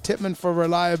 Can't beat a Tippmann for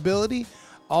reliability.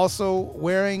 Also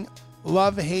wearing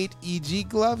love-hate EG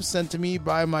gloves sent to me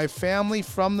by my family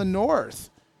from the north.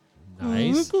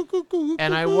 Nice.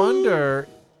 And I wonder,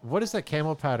 what is that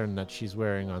camo pattern that she's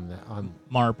wearing on the on?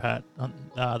 Marpat on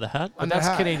the hat. On That's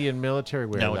the hat. Canadian military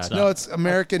wear. No, it's that. not. No, it's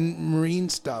American Marine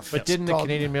stuff. But It's didn't the called-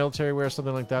 Canadian military wear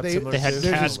something like that? They- similar They had to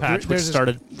There's Cad this Patch, which there's this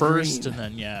started first, green.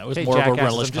 and then it was Hey, more of a jackasses,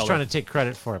 relish I'm just color. trying to take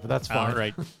credit for it, but that's fine. All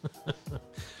right.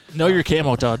 Know your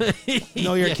camo, Todd.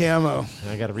 Know your camo.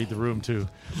 I got to read the room too.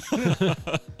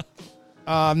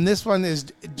 This one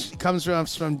comes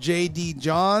from J.D.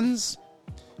 Johns.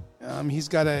 He's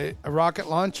got a rocket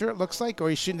launcher, it looks like, or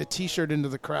he's shooting a T-shirt into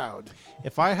the crowd.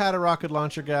 If I had a rocket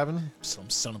launcher, Gavin, Some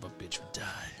son of a bitch would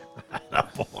die.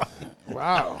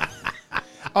 Wow.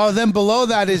 Oh, then below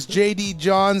that is J.D.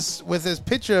 Johns with his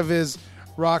picture of his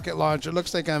rocket launcher.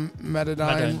 Looks like a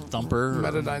Metalline Thumper.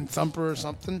 Metalline Thumper or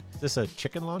something. is this a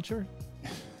chicken launcher?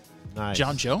 Nice.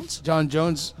 John Jones? John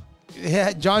Jones.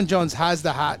 Yeah, John Jones has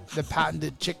the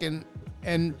patented chicken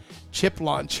and chip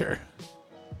launcher.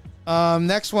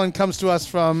 Next one comes to us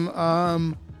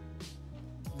from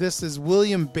this is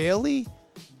William Bailey,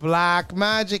 Black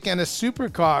Magic, and a Super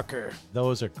Cocker.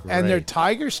 Those are great. And they're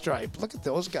tiger stripe. Look at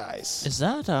those guys. Is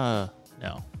that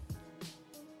no?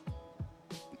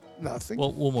 Nothing.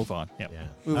 We'll move on. Yeah. yeah,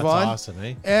 Move that's on. awesome,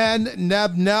 eh? And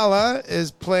Nebnella is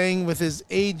playing with his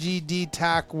AGD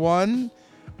TAC 1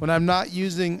 when I'm not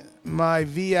using my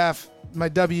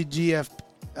WGP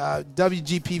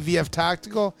VF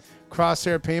Tactical.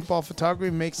 Crosshair paintball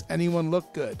photography makes anyone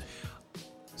look good.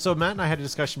 So Matt and I had a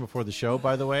discussion before the show,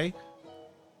 by the way.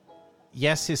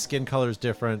 Yes, his skin color is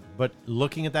different, but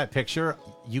looking at that picture,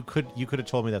 you could have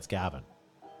told me that's Gavin.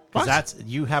 What? Because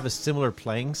you have a similar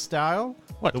playing style.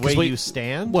 What, The 'cause way we- you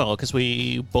stand. Well, because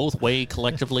we both weigh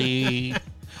collectively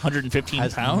 115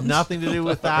 has pounds. nothing to do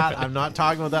with that. I'm not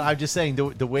talking about that. I'm just saying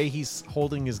the way he's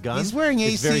holding his gun. He's wearing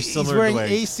is very He's similar wearing to the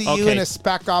way- ACU Okay. and a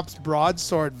Spec Ops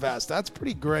broadsword vest. That's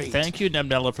pretty great. Thank you,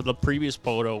 Nebnella, for the previous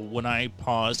photo. When I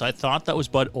paused, I thought that was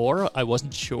Bud Orr. I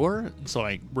wasn't sure, so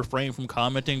I refrained from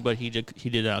commenting. But he did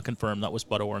confirm that was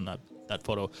Bud Orr in that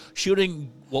photo.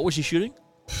 Shooting, what was he shooting?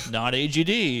 Not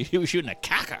AGD. He was shooting a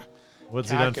Kaka. What's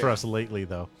he done Kaka. for us lately,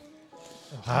 though?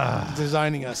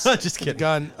 Designing us. Just kidding.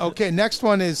 Gun. Okay, next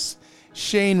one is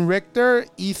Shane Richter,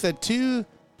 Etha 2,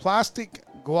 plastic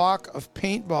Glock of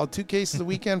paintball. 2 cases a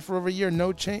weekend for over a year.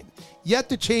 No change. Yet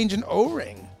to change an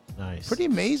O-ring. Nice. Pretty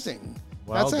amazing.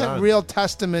 Well That's a done. real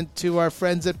testament to our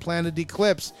friends at Planet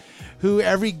Eclipse, who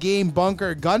every game,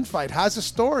 bunker, gunfight has a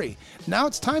story. Now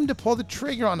it's time to pull the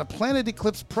trigger on a Planet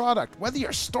Eclipse product. Whether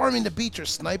you're storming the beach or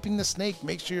sniping the snake,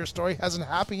 make sure your story has a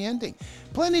happy ending.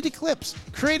 Planet Eclipse,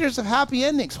 creators of happy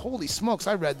endings. Holy smokes,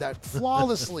 I read that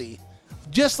flawlessly.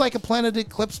 Just like a Planet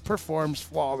Eclipse performs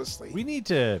flawlessly. We need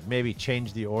to maybe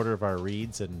change the order of our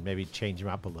reads and maybe change them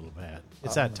up a little bit.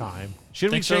 It's that time.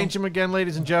 Should we Think so? change them again,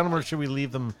 ladies and gentlemen, or should we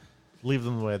leave them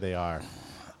the way they are?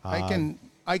 I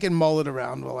can mull it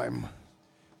around while I'm...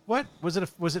 What was it?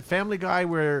 Was it Family Guy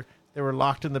where they were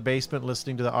locked in the basement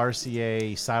listening to the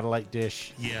RCA satellite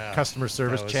dish customer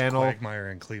service that was channel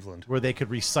Quagmire in Cleveland. where they could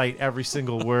recite every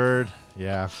single word?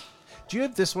 Yeah. Do you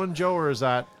have this one, Joe, or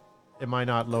am I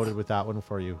not loaded with that one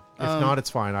for you? If not,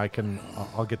 it's fine.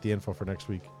 I'll get the info for next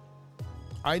week.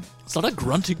 It's not a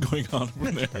grunting going on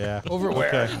over there. Yeah. Over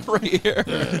where? Right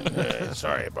here.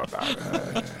 Sorry about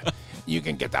that. You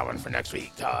can get that one for next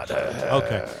week, Todd.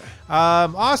 Okay.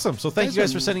 Awesome. So thank you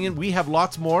guys for sending in. We have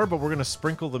lots more, but we're going to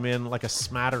sprinkle them in like a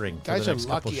smattering. For Guys the are next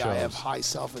couple lucky I have shows. high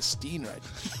self-esteem,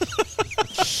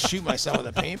 right? Shoot myself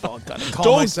with a paintball gun and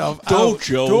call myself out.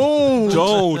 Joe.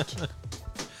 Don't.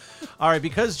 All right,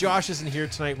 because Josh isn't here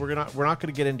tonight, we're not going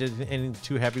to get into anything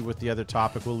too heavy with the other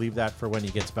topic. We'll leave that for when he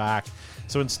gets back.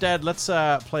 So instead, let's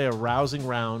play a rousing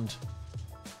round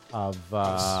of.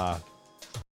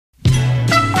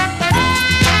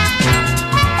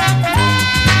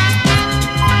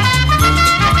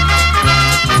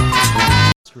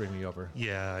 Screwing me over.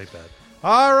 Yeah, I bet.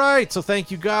 All right, so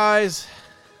thank you guys.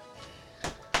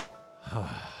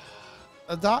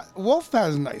 Wolf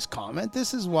has a nice comment.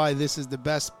 This is why this is the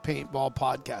best paintball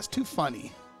podcast. Too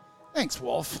funny. Thanks,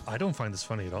 Wolf. I don't find this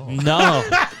funny at all. No.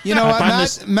 You know I what, find Matt?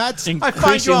 this Matt's I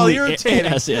find you all increasingly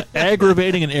irritating. Yes, yeah,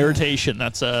 aggravating and irritation.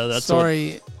 That's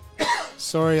sorry.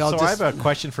 Sorry, So I have a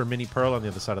question for Minnie Pearl on the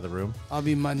other side of the room. I'll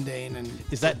be mundane and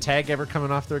Is that tag ever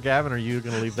coming off there, Gavin? Or are you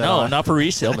going to leave that No, on? not for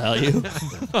resale value.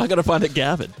 I gotta find it,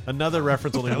 Gavin. Another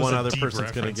reference only That was one a other deep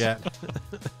person's going to reference.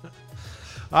 get.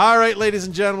 All right, ladies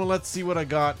and gentlemen, let's see what I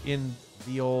got in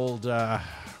the old...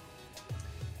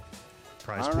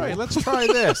 Prize All pool. right, let's try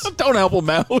this. Don't help him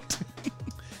out.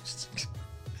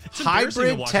 It's embarrassing to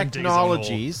Hybrid watch him dig his own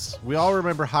Technologies. We all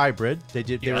remember Hybrid. They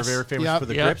were Yes. very famous Yep. for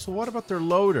the Yep. grips. Well, what about their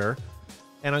loader?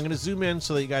 And I'm going to zoom in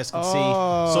so that you guys can see.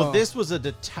 Oh. So this was a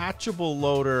detachable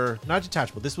loader, not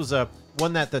detachable. This was a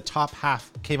one that the top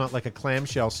half came out like a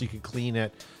clamshell, so you could clean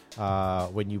it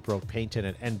when you broke paint in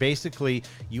it. And basically,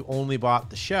 you only bought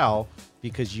the shell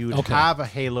because you would Okay. have a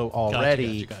Halo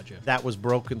already gotcha. that was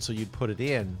broken, so you'd put it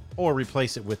in or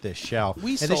replace it with this shell.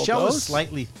 We and the sold shell was those.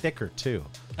 slightly thicker too.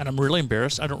 And I'm really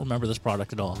embarrassed. I don't remember this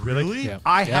product at all. Really? Yeah.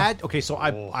 I Yeah. had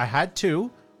I had two.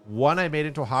 One I made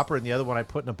into a hopper, and the other one I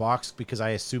put in a box because I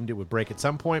assumed it would break at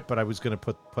some point. But I was going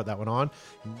to put that one on.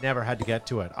 Never had to get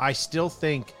to it. I still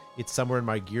think it's somewhere in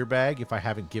my gear bag if I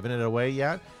haven't given it away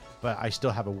yet. But I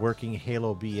still have a working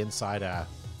Halo B inside a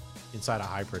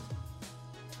hybrid.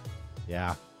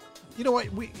 Yeah, you know what?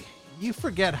 You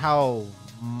forget how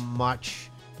much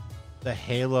the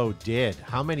Halo did.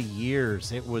 How many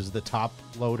years it was the top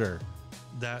loader.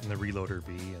 That and the Reloader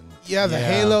B. And yeah, the Yeah.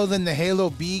 Halo. Then the Halo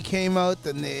B came out.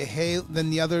 Then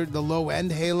the low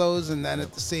end Halos, and then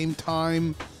at the same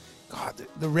time, God,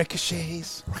 the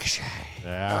ricochets.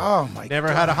 Yeah. Oh my! Never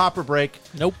God. had a hopper break.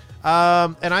 Nope.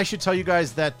 And I should tell you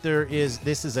guys that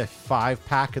this is a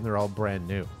 5-pack and they're all brand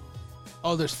new.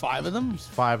 Oh, there's 5 of them.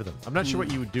 5 of them. I'm not sure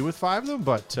what you would do with 5 of them,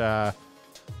 but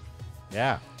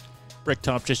yeah.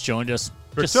 Bricktop just joined us.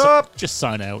 Bricktop! Just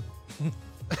sign out.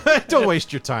 Don't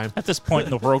waste your time. At this point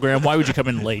in the program, why would you come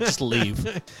in late? Just leave.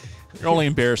 You're only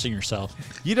embarrassing yourself.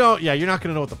 You're not going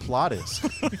to know what the plot is.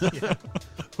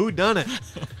 Who done it?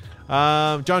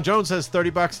 John Jones says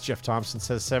 $30. Jeff Thompson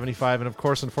says 75. And of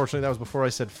course, unfortunately, that was before I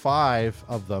said 5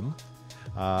 of them.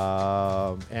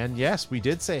 And yes, we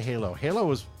did say Halo. Halo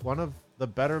was one of the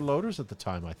better loaders at the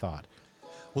time, I thought.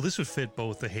 well, this would fit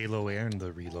both the Halo and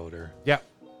the Reloader. Yeah.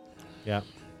 Yeah.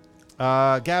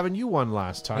 Gavin, you won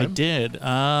last time. I did.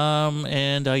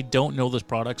 And I don't know this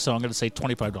product, so I'm going to say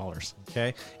 $25.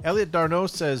 Okay. Elliot Darno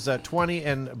says 20,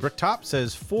 and Bricktop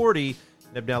says 40.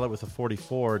 Nebnella with a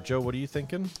 44. Joe, what are you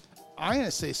thinking? I'm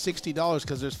gonna say $60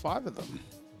 because there's 5 of them.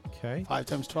 Okay. 5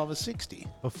 times 12 is 60.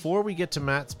 Before we get to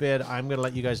Matt's bid, I'm going to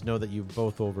let you guys know that you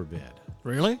both overbid.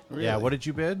 Really? Yeah, what did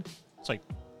you bid? It's like,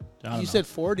 I don't You know. said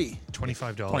 40.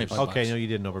 $25. 25. Okay, no, you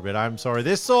didn't overbid. I'm sorry.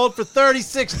 This sold for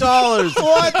 $36.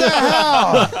 What the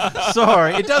hell?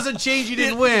 Sorry. It doesn't change you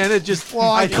didn't win. It just,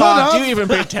 Well, I thought could Do you even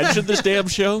pay attention to this damn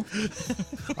show?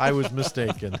 I was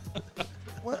mistaken.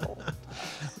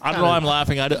 I don't know. I'm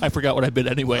laughing. I forgot what I bid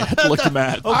anyway. I had to look to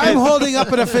Matt. I'm holding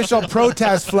up an official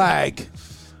protest flag.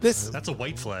 This That's a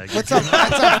white flag. it's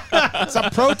a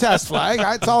protest flag.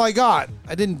 That's all I got.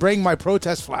 I didn't bring my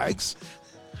protest flags.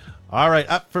 All right,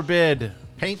 up for bid.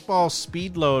 Paintball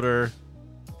speed loader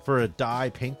for a dye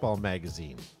paintball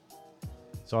magazine.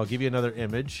 So I'll give you another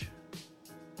image.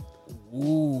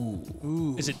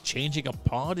 Ooh. Is it changing a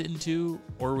pod into,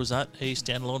 or was that a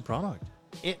standalone product?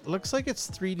 It looks like it's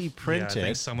 3D Yeah, I printed,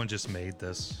 think someone just made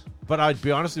this. but I'd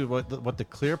be honest with you, what the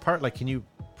clear part, like, can you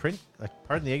print, like,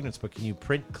 pardon the ignorance, but can you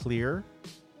print clear,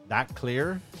 that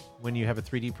clear, when you have a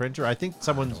 3D printer? I think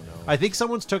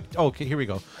someone's took, okay, here we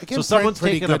go. I can So someone's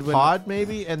print pretty taken a good when- pod,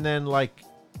 maybe, and then, like,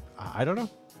 I don't know.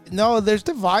 No, there's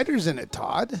dividers in it,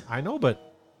 Todd. I know,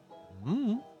 but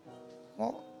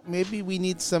Well, maybe we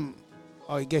need some.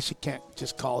 Oh, I guess you can't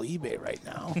just call eBay right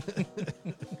now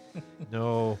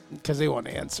no. because they won't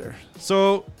answer.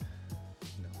 So,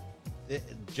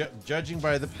 judging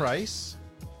by the price,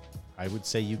 I would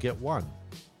say you get one.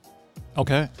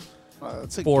 Okay.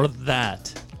 That's a For good-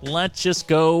 that, let's just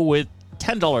go with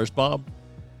 $10, Bob.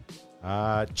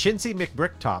 Chintzy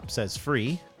McBricktop says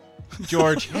free.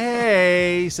 George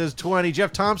Hey says 20.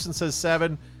 Jeff Thompson says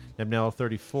 7. Nebnell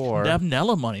 34.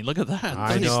 Dabnella money. Look at that.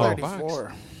 I It's know.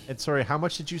 34. And sorry, how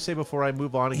much did you say before I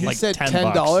move on He again? Like said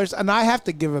 $10. $10, and I have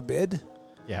to give a bid.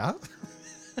 Yeah,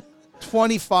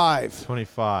 25.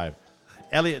 25.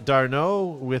 Elliot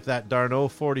Darno with that Darno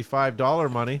 $45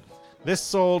 money. This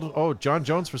sold. Oh, John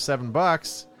Jones for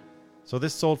 $7. So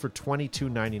this sold for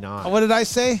 $22.99. What did I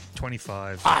say?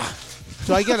 25.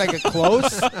 Do I get like a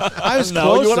close? I was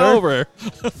No, you closer. went over.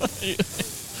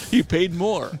 You paid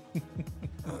more.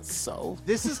 So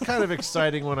This is kind of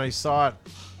exciting when I saw it,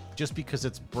 just because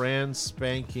it's brand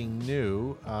spanking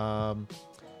new.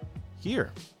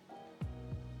 Here,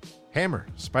 Hammer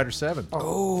Spider 7,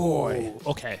 boy,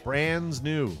 Okay. brands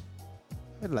new.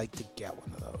 I'd like to get one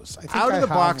of those. I think Out I of the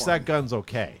have box, one. that gun's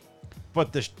okay,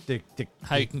 but the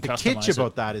How you can the customize kitsch it.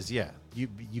 about that is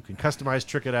you can customize,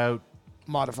 trick it out,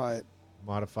 modify it.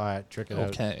 modify it, trick it out.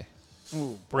 Okay.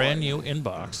 Ooh, Brand new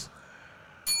inbox.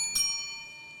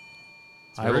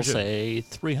 I will Virgin. say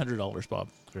 $300, Bob.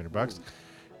 $300.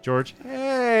 George,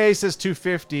 hey, says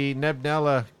 250.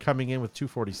 Nebnella coming in with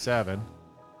 247.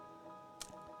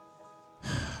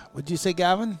 What'd you say,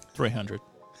 Gavin? 300.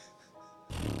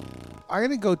 I'm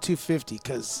gonna go 250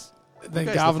 because then You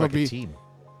guys Gavin look will like a be. team.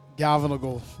 Gavin will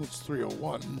go. It's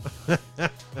 301.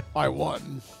 I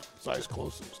won. Size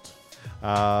closest.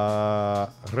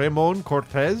 Ramon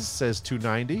Cortez says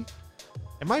 290.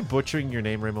 Am I butchering your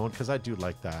name, Ramon? Because I do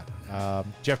like that.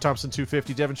 Jeff Thompson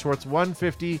 250. Devin Schwartz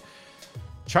 150.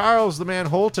 Charles the Man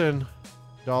Holton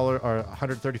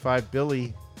 $135.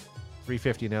 Billy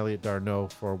 350 and Elliot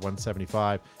Darno for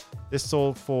 175. This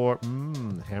sold for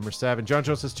Hammer 7. John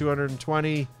Jones says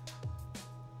 220.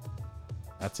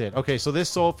 That's it. Okay, so this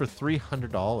sold for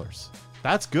 $300.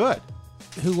 That's good.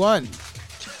 Who won?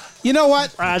 You know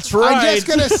what? That's I'm right. just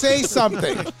gonna say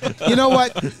something. You know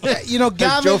what? You know, Has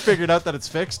Gavin. Joe figured out that it's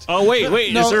fixed? Oh,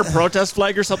 wait. No. Is there a protest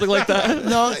flag or something like that?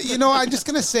 No, you know, I'm just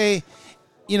gonna say,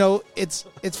 you know, it's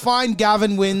fine.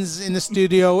 Gavin wins in the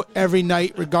studio every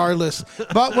night, regardless.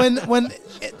 But when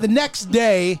the next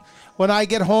day, when I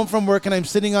get home from work and I'm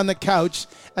sitting on the couch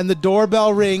and the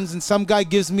doorbell rings and some guy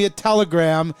gives me a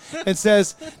telegram and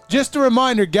says, "Just a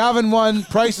reminder, Gavin won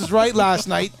Price is Right last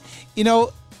night," you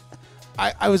know,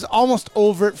 I was almost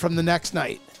over it from the next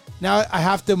night. Now I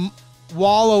have to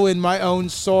wallow in my own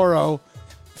sorrow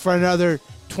for another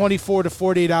 24 to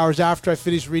 48 hours after I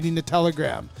finish reading the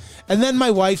telegram. And then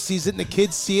my wife sees it and the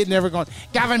kids see it and they're going,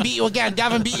 "Gavin beat you again,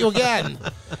 Gavin beat you again."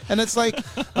 And it's like,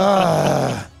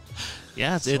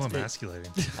 Yeah, it's, So it's,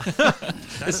 emasculating.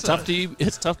 it's tough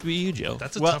to be you, Joe.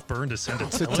 That's a Well, tough burn to send.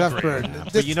 it's a tough burn.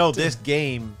 But you know, this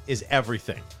game is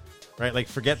everything, right? Like,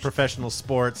 forget professional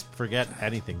sports, forget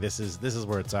anything. This is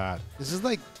where it's at. This is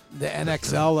like the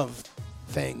NXL of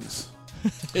things.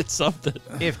 It's something.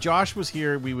 If Josh was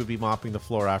here, we would be mopping the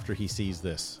floor after he sees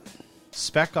this.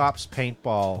 Spec Ops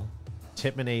paintball,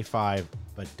 Tippmann A5,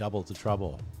 but double the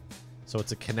trouble. So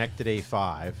it's a connected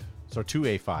A5, so two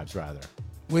A5s rather,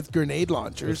 With grenade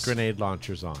launchers with grenade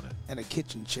launchers on it. and a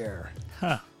kitchen chair.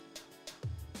 Huh.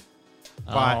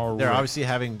 But All they're right. obviously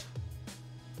having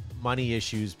money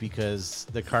issues because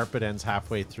the carpet ends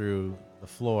halfway through the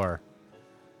floor.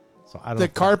 So I don't The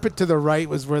know. carpet to the right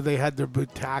was where they had their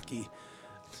butaki.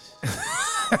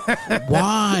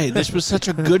 Why? This was such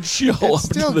a good show up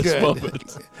Still to this good.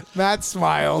 moment. Matt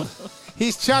smiled.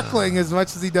 He's chuckling as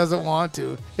much as he doesn't want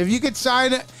to. If you could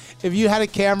shine it, if you had a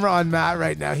camera on Matt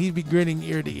right now, he'd be grinning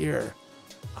ear to ear.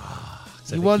 I you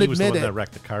think won't he was the admit one it. that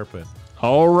wrecked the carpet.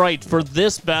 All right, for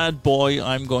this bad boy,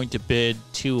 I'm going to bid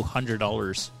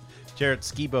 $200. Jarrett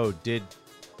Skibo did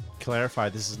clarify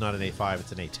this is not an A5,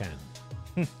 it's an A10.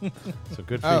 So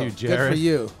good for Oh, you, good Jared. for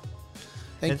you.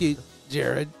 Thank And- you,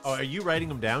 Jared. Oh, are you writing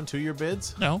them down to your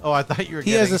bids? No. Oh, I thought you were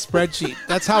He getting... has a spreadsheet.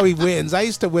 That's how he wins. I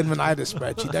used to win when I had a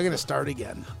spreadsheet. I'm going to start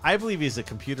again. I believe he's a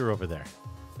computer over there.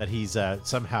 That he's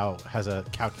somehow has a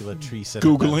calculatrice. set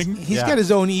Googling? He's He's got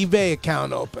his own eBay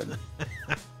account open.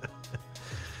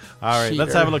 All right, let's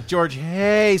Cheater. have a look. George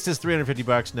Hayes says $350.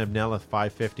 Nebnella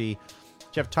 $550.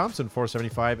 Jeff Thompson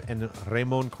 $475, and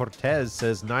Ramon Cortez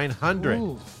says $900.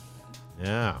 Ooh.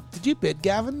 Yeah. Did you bid,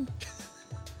 Gavin?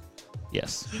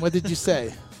 Yes. What did you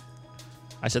say?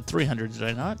 I said 300, did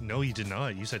I not? No, you did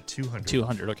not. You said 200.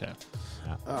 200, okay.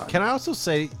 Can I also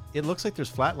say it looks like there's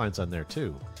flat lines on there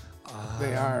too?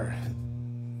 They are.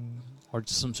 Or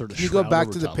just some sort of Can you go shroud back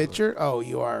over to the top of it. picture? Oh,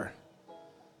 you are.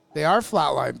 They are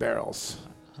flatline barrels.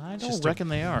 I Just don't a reckon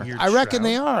they are. weird I reckon shroud.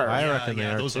 they are. I reckon they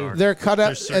are those too. are. They're cut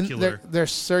up They're and circular. they're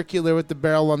circular with the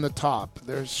barrel on the top.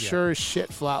 They're sure as shit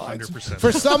flatlines. 100%.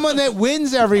 For someone that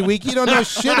wins every week, you don't know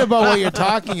shit about what you're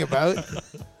talking about.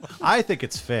 I think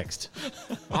it's fixed.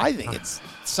 I think it's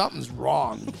something's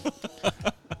wrong.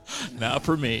 Not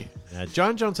for me.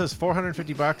 John Jones says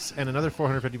 $450 and another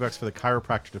 $450 for the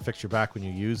chiropractor to fix your back when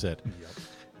you use it.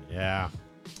 Yeah.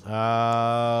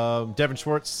 Devin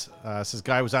Schwartz says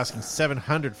guy was asking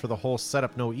 $700 for the whole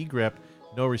setup, no e-grip,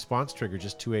 no response trigger,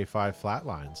 just two A5 flat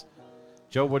lines.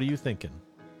 Joe, what are you thinking?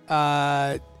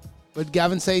 Would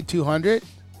Gavin say 200?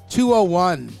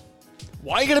 201.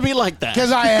 Why are you going to be like that?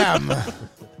 Because I am.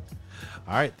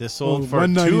 All right, this sold Oh, for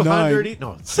 $199.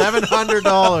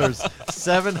 $700.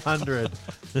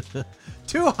 $700.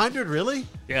 200, really?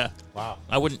 Yeah. Wow.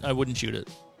 I wouldn't shoot it.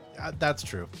 That's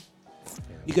true.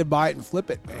 You could buy it and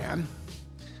flip it, man.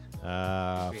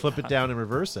 Flip it down and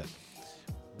reverse it.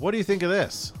 What do you think of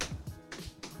this?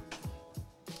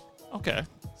 Okay.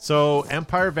 So,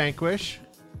 Empire Vanquish,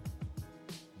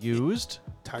 used.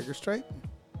 Tiger stripe?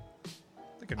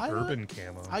 Like an I don't- urban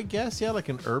camo. I guess, yeah, like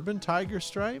an urban tiger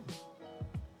stripe.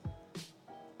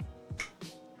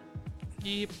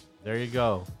 Yep. There you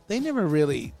go. They never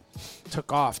really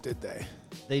took off, did they?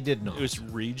 They did not. It was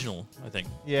regional, I think.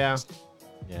 Yeah.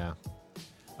 Yeah.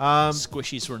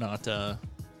 Squishies were not. Yeah.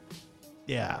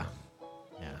 Yeah.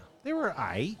 They were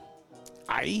aight.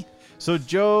 Aye. So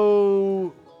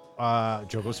Joe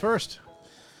goes first.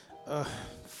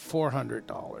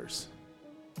 $400.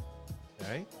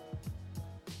 Okay.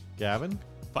 Gavin?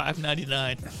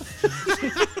 $5.99.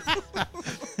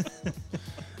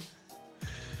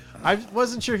 I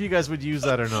wasn't sure if you guys would use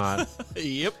that or not.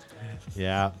 Yep.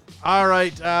 Yeah. All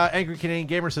right. Angry Canadian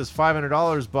Gamer says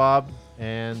 $500, Bob.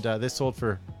 And this sold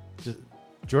for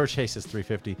George Hay says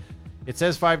 $350. It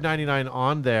says $599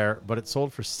 on there, but it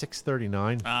sold for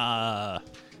 $639. I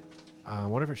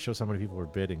wonder if it shows how many people were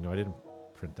bidding. No, I didn't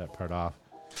print that part off.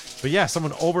 But yeah,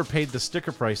 someone overpaid the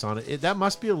sticker price on it. That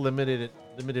must be a limited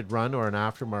run or an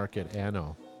aftermarket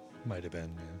anno. Might have been,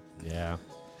 yeah. Yeah.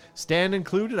 Stand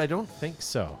included? I don't think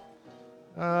so.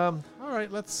 All right,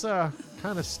 let's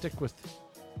kind of stick with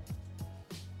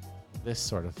this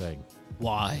sort of thing.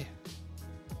 Why?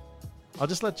 I'll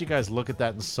just let you guys look at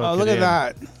that and soak Oh, it look in. at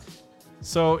that.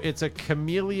 So it's a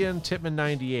Chameleon Titman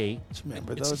 98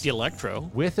 Remember It's those? the Electro.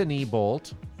 with an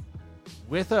E-bolt,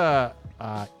 with a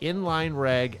inline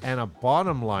rag and a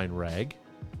bottom line rag.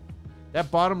 That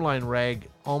bottom line rag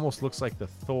almost looks like the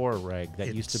Thor rag that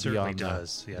It used to be certainly on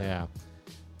does, yeah.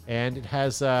 And it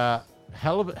has a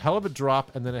hell of a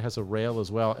drop, and then it has a rail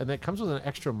as well, and it comes with an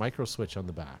extra micro switch on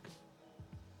the back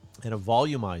and a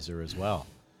volumizer as well.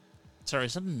 Sorry,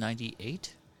 is that a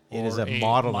 98? It is Or a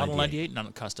model 98, not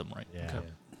a custom, right? Yeah. Okay.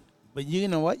 But you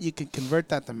know what? You can convert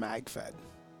that to MagFed.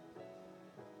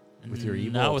 With your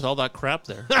E-bolt. Now with all that crap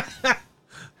there.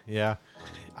 Yeah.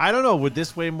 I don't know. Would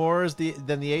this weigh more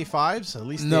than the A5s? At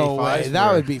least the No A5s way. That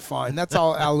were- would be fine. That's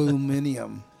all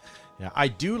aluminum. Yeah, I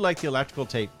do like the electrical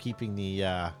tape keeping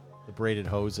the braided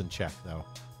hose in check, though.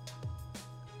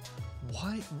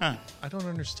 Why? Huh. I don't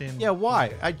understand. Yeah,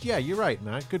 why? Yeah, you're right,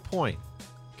 Matt. Good point.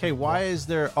 Okay, why is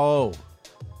there... Oh,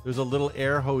 there's a little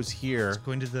air hose here. It's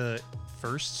going to the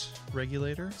first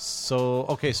regulator. So,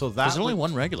 okay, so that... There's only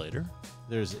one regulator.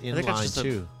 There's think that's inline, just a-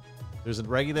 too. There's a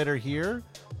regulator here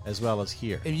as well as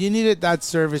here. If you needed that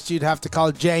service, you'd have to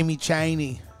call Jamie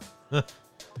Chaney.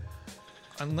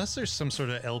 Unless there's some sort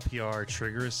of LPR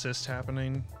trigger assist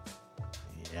happening.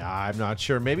 Yeah, I'm not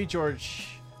sure. Maybe George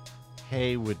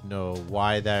Hay would know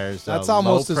why there's That's a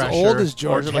almost low as pressure. old as Or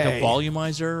George is it like Hay. a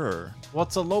volumizer? Or Well,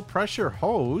 it's a low pressure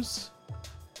hose.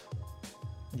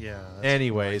 Yeah. that's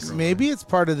Anyways, micro. Maybe it's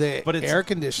part of the But it's- air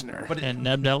conditioner. but And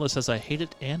Nebnella says, I hate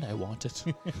it and I want it.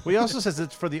 well, he also says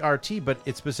it's for the RT, but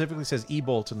it specifically says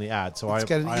E-bolt in the ad, so It's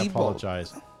got an I E-bolt.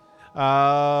 apologize.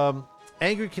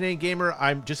 Angry Canadian Gamer,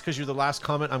 I'm just because you're the last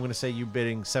comment, I'm going to say you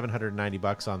bidding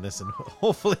 $790 on this, and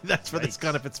hopefully that's for this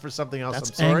gun. If it's for something else, That's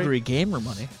I'm sorry. angry gamer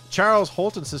money. Charles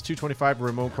Holton says $225.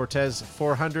 Ramon Cortez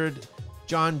 $400.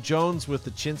 John Jones with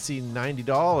the chintzy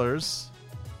 $90.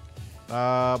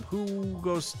 Who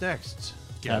goes next?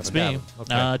 That's Gavin. me.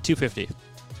 Okay. 250.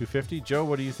 $250. Joe,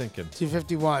 what are you thinking?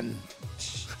 251.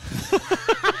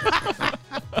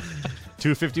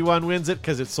 251 wins it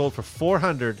because it sold for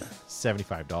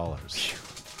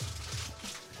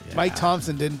 $475. Mike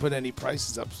Thompson didn't put any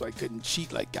prices up, so I couldn't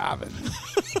cheat like Gavin.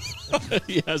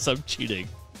 Yes, I'm cheating.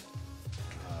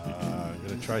 I'm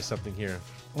going to try something here.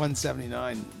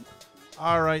 179.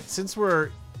 All right, since we're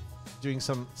doing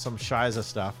some Shiza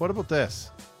stuff, what about this?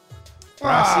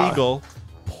 Brass Eagle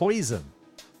Poison.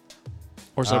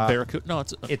 Or is it a Barracuda? No,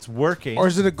 it's... It's working. Or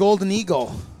is it a Golden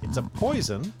Eagle? It's a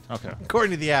poison, okay.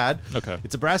 according to the ad. Okay.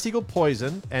 It's a Brass Eagle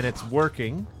Poison, and it's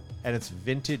working, and it's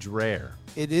vintage rare.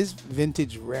 It is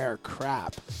vintage rare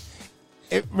crap.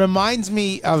 It reminds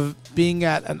me of being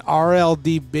at an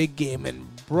RLD big game in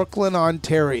Brooklyn,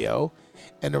 Ontario,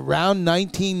 and around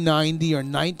 1990 or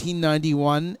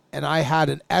 1991, and I had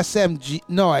an SMG.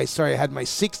 No, I had my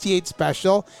 68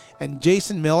 special, and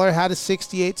Jason Miller had a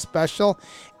 68 special,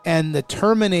 and the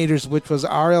Terminators, which was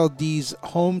RLD's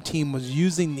home team, was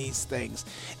using these things,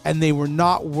 and they were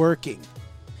not working.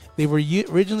 They were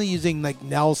originally using like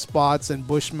Nell Spots and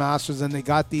Bushmasters, and they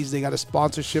got a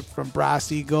sponsorship from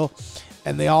Brass Eagle,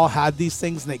 and they all had these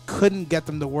things, and they couldn't get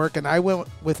them to work. And I went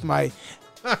with my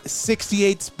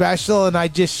 68 special, and I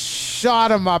just shot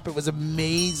them up. It was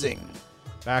amazing.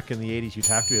 Back in the 80s, you'd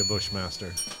have to be a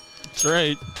Bushmaster. That's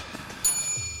right.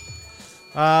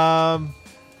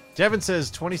 Devin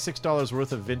says $26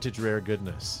 worth of vintage rare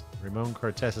goodness. Ramon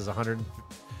Cortez is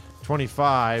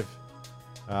 $125.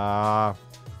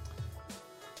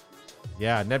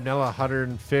 Yeah, Nebnella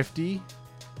 $150. Really?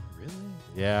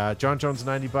 Yeah, John Jones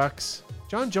 $90.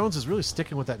 John Jones is really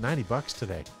sticking with that $90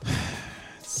 today.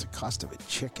 It's the cost of a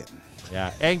chicken.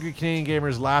 Yeah, Angry Canadian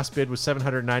Gamer's last bid was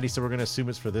 $790, so we're going to assume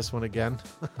it's for this one again.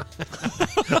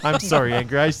 I'm sorry,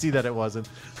 Angry. I see that it wasn't.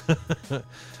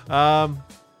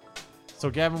 So,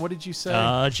 Gavin, what did you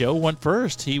say? Joe went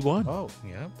first. He won. Oh,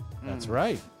 Yeah. that's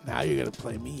right. Now you're going to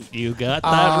play me. You got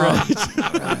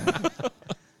that right.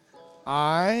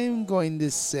 I'm going to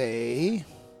say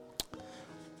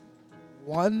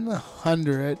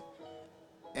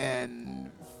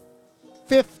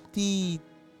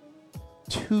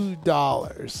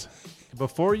 $152.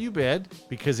 Before you bid,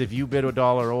 because if you bid $1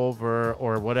 over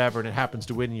or whatever and it happens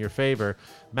to win in your favor,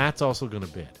 Matt's also going to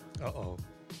bid. Uh-oh.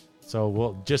 So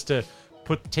we'll just to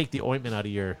take the ointment out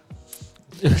of your...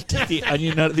 Take the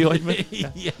onion out of the ointment.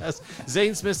 Yes.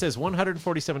 Zane Smith says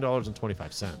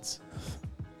 $147.25.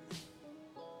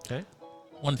 Okay.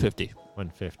 150.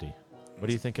 150. What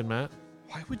are you thinking, Matt?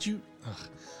 Why would you... Ugh.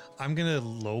 I'm going to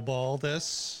lowball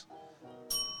this.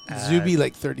 Zuby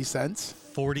like 30 cents.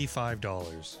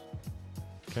 $45.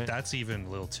 Okay. That's even a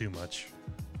little too much.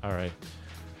 All right.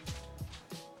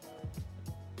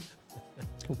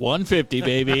 150,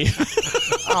 baby.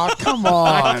 Oh, come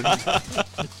on.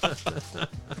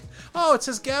 Oh, it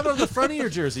says Gavin on the front of your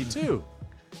jersey, too.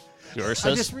 Yours I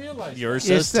says, just realized. yours It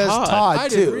says says Todd. Todd. I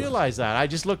didn't too. realize that. I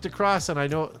just looked across and I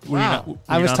know. Were you Wow. not- were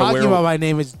I you was not talking aware- about my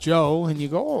name is Joe, and you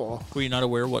go, oh. Were you not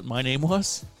aware what my name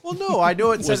was? Well, no, I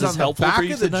know it Was says this on the helpful for back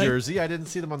you of the tonight? jersey. I didn't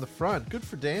see them on the front. Good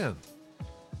for Dan.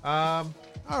 All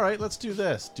right, let's do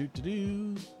this.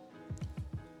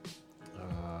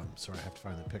 Sorry, I have to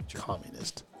find the picture.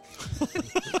 Communist.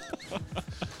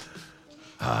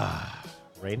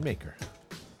 Rainmaker.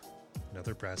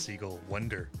 Another Brass Eagle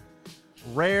Wonder.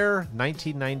 Rare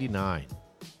 1999.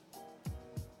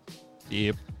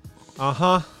 Yep.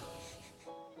 Uh-huh.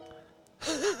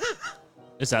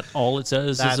 Is that all it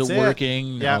says? That's Is it it. working?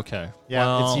 Yeah. Okay. Yeah,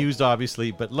 Well, it's used,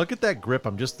 obviously. But look at that grip.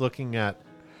 I'm just looking at...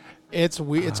 It's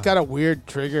weird. It's got a weird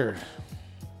trigger.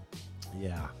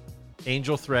 Yeah.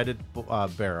 Angel threaded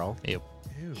barrel. Yep.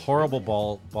 Horrible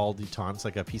ball detente. It's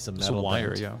like a piece of It's a metal. wire,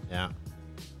 bent. yeah. Yeah.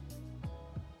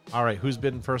 All right, who's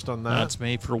bidding first on that? That's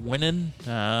made for winning.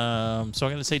 So I'm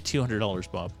going to say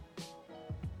 $200, Bob.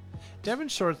 Devin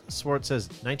Swartz says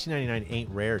 1999 ain't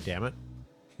rare, damn it.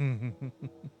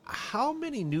 How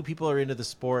many new people are into the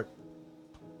sport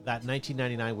that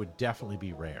 1999 would definitely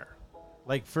be rare?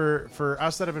 Like for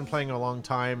us that have been playing a long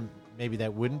time, maybe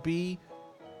that wouldn't be.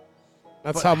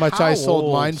 That's But how much I how sold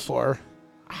old- mine for.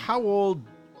 How old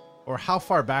or how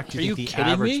far back do Are you you think the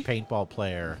kidding average me? paintball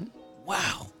player?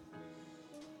 Wow.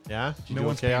 Yeah? Did you No do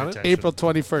one's okay paying on it? attention. April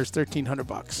 21st,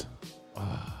 $1,300.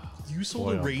 You sold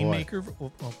Boy, a oh, boy. Rainmaker?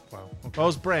 Oh, wow. Okay. Well, it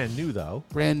was brand new though.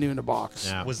 Brand new in a box.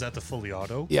 Yeah. Was that the fully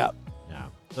auto? Yeah. Yeah.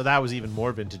 So that was even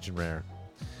more vintage and rare.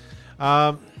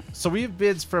 So we have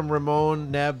bids from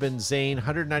Ramon, Neb, and Zane.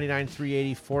 199,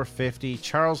 380, 450.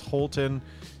 Charles Holton,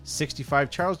 65.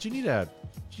 Charles, do you need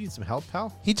some help,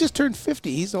 pal? He just turned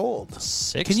 50. He's old.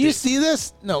 60. Can you see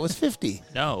this? No, it was 50.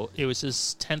 No, it was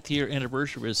his 10th year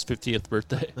anniversary of his 50th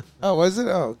birthday. Oh, was it?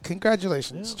 Oh,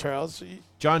 congratulations, Charles.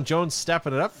 John Jones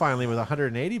stepping it up finally with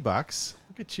 $180.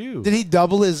 Look at you. Did he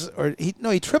double his, or he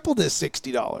tripled his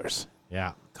 $60?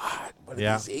 Yeah. God, what are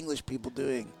Yeah. these English people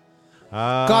doing?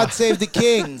 God save the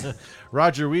king.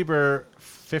 Roger Weber,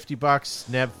 $50.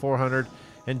 Neb, 400.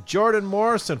 And Jordan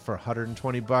Morrison for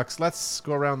 $120. Let's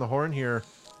go around the horn here.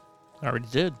 I already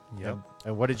did. Yep.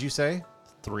 And what did you say?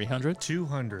 300?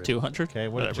 200. 200? Okay,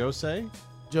 what did Joe say?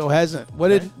 Joe hasn't. What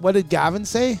did Gavin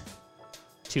say?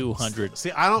 200.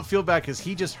 See, I don't feel bad because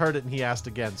he just heard it and he asked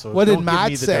again. So What did don't give Matt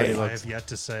me the say? dirty I looks. have yet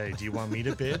to say. Do you want me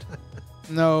to bid?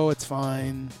 No, it's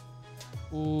fine.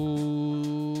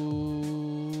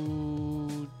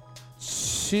 Ooh,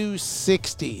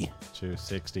 260.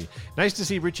 260. Nice to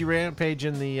see Richie Rampage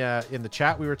in the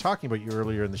chat. We were talking about you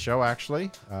earlier in the show, actually.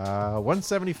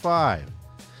 175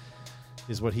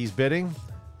 is what he's bidding.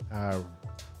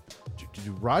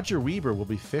 Roger Weber will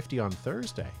be 50 on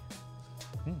Thursday.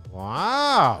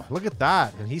 Wow, look at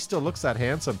that. And he still looks that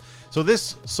handsome. So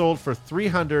this sold for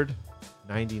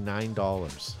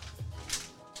 $399.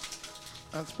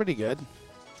 That's pretty good.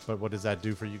 But what does that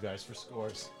do for you guys for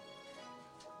scores?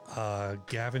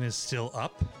 Gavin is still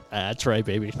up. That's right,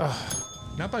 baby.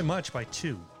 Not by much, by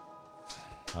 2.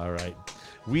 All right.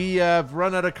 We have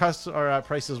run out of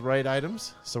Price is Right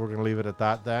items, so we're going to leave it at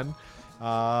that then.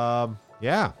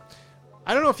 Yeah.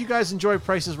 I don't know if you guys enjoy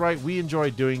Price is Right. We enjoy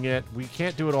doing it. We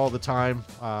can't do it all the time.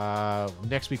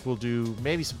 Next week we'll do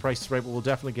maybe some Price is Right, but we'll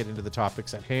definitely get into the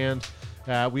topics at hand.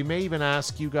 We may even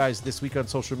ask you guys this week on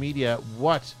social media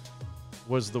what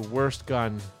was the worst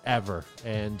gun ever,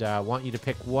 and want you to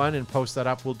pick one and post that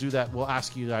up. We'll do that. We'll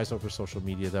ask you guys over social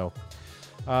media, though.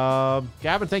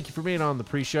 Gavin, thank you for being on the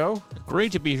pre-show.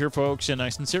 Great to be here, folks, and I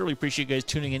sincerely appreciate you guys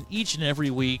tuning in each and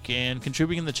every week and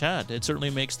contributing in the chat. It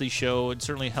certainly makes the show, it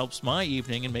certainly helps my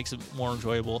evening and makes it more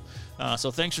enjoyable.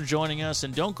 So thanks for joining us,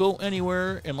 and don't go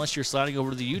anywhere unless you're sliding over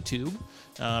to the YouTube,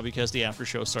 because the after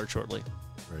show starts shortly.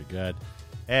 Very good.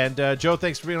 And Joe,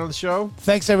 thanks for being on the show.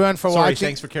 Thanks, everyone, for watching.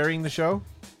 Thanks for carrying the show.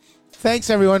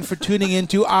 Thanks, everyone, for tuning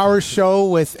into our show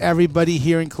with everybody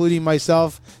here, including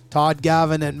myself, Todd,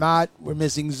 Gavin, and Matt. We're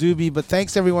missing Zuby, but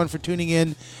thanks, everyone, for tuning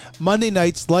in Monday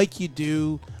nights like you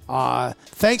do.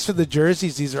 Thanks for the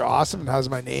jerseys. These are awesome. It has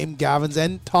my name, Gavin's,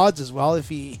 and Todd's as well, if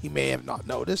he may have not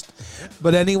noticed.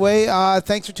 But anyway,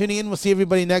 thanks for tuning in. We'll see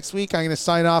everybody next week. I'm going to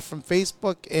sign off from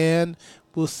Facebook, and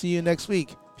we'll see you next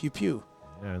week. Pew, pew.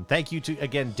 And thank you to,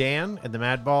 again, Dan and the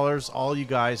Mad Ballers, all you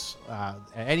guys,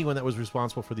 anyone that was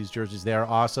responsible for these jerseys. They are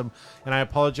awesome. And I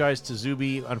apologize to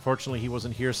Zuby. Unfortunately, he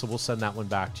wasn't here, so we'll send that one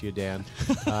back to you, Dan.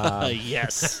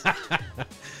 Yes.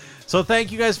 So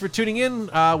thank you guys for tuning in.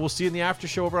 We'll see you in the after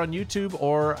show over on YouTube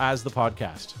or as the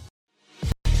podcast.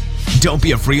 Don't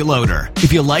be a freeloader.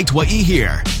 If you liked what you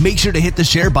hear, make sure to hit the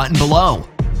share button below.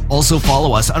 Also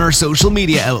follow us on our social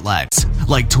media outlets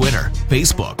like Twitter,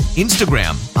 Facebook,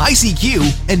 Instagram,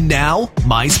 ICQ, and now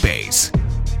MySpace.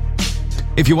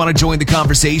 If you want to join the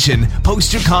conversation,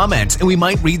 post your comments and we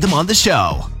might read them on the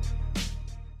show.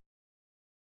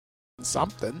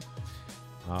 Something.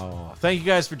 Oh, thank you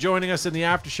guys for joining us in the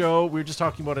after show. We were just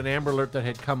talking about an Amber Alert that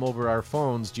had come over our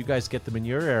phones. Do you guys get them in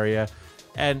your area?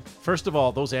 And first of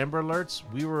all, those Amber Alerts,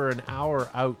 we were an hour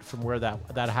out from where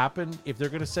that happened. If they're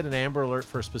going to send an Amber Alert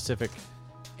for a specific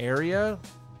area,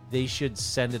 they should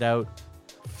send it out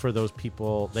for those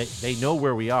people. They know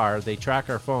where we are. They track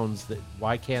our phones.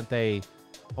 Why can't they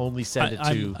only send it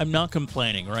to... I'm not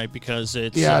complaining, right? Because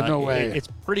it's... no way. It's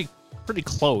pretty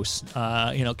close.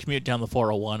 Commute down the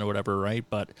 401 or whatever, right?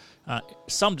 But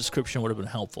some description would have been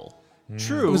helpful.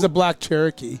 True. It was a black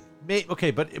Cherokee.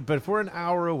 Okay, but if we're an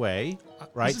hour away,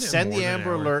 right? Send the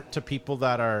Amber Alert to people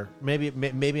that are maybe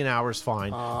an hour is fine,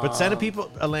 but send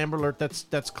an Amber Alert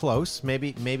that's close.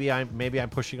 Maybe I'm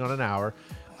pushing on an hour,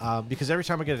 because every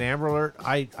time I get an Amber Alert,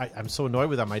 I'm so annoyed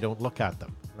with them I don't look at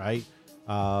them. Right?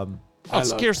 It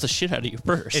scares the shit out of you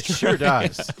first. It sure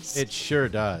does. It sure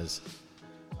does.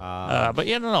 But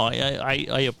yeah, no.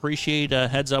 I appreciate a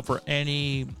heads up for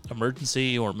any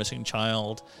emergency or missing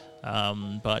child.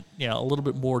 But a little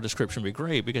bit more description would be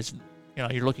great, because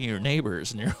you're looking at your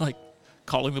neighbors and you're like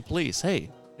calling the police. Hey,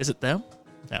 is it them?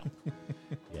 No.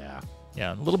 Yeah.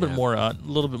 A little bit more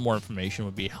information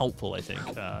would be helpful, I think,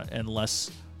 and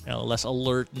less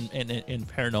alert and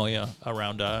paranoia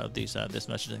around this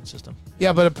messaging system.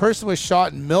 Yeah, but a person was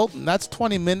shot in Milton. That's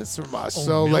 20 minutes from us.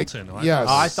 Milton. Yes.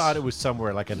 I thought it was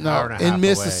somewhere like an hour and a half in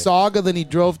Mississauga. Then he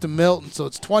drove to Milton, so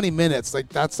it's 20 minutes. Like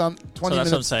that's 20 minutes. So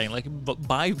that's what I'm saying. Like, but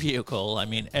by vehicle, I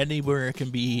mean anywhere can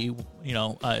be,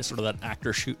 sort of that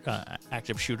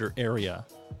active shooter area,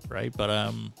 right?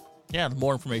 But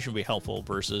more information would be helpful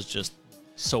versus just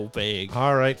so vague.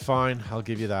 All right, fine. I'll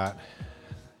give you that.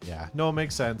 Yeah. No, it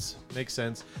makes sense.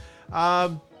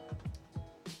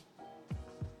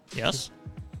 Yes.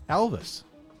 Elvis.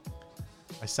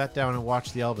 I sat down and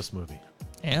watched the Elvis movie.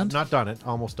 And? Not done it.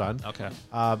 Almost done. Okay.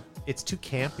 It's too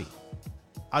campy.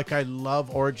 Like, I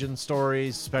love origin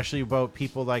stories, especially about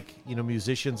people like,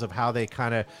 musicians, of how they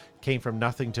kind of came from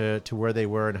nothing to where they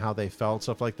were and how they felt,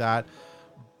 stuff like that.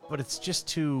 But it's just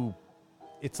too...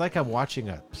 It's like I'm watching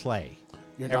a play.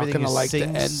 You're not Everything going to is like the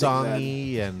ending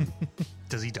sing-songy and...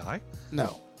 Does he die?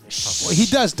 No. Well, he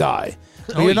does die.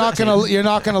 You're not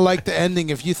gonna like the ending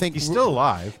if you think He's still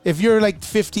alive. If you're like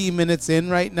 15 minutes in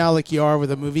right now, like you are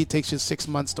with a movie, it takes you 6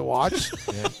 months to watch.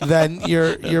 Then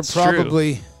you're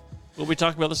probably. True. We'll be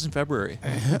talking about this in February.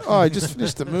 Oh, I just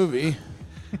finished the movie.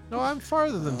 No, I'm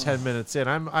farther than 10 minutes in.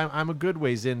 I'm a good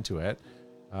ways into it.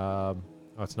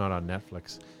 It's not on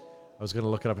Netflix. I was going to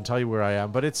look it up and tell you where I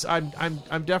am, but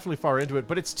I'm definitely far into it.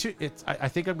 But I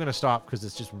think I'm going to stop because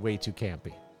it's just way too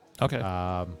campy. Okay.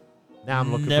 Now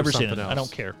I'm looking Never for something seen it. else. I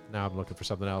don't care. Now I'm looking for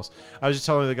something else. I was just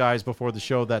telling the guys before the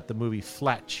show that the movie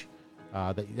Fletch,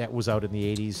 that was out in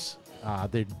the 80s,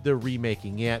 they're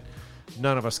remaking it.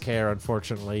 none of us care,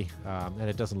 unfortunately, and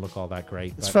it doesn't look all that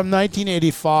great. It's but, from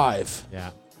 1985.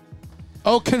 yeah.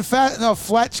 Oh,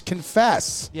 Fletch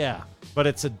Confess. Yeah, but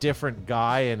it's a different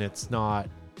guy, and it's not.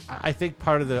 I think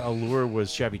part of the allure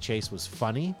was Chevy Chase was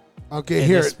funny. Okay, And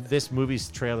here. this movie's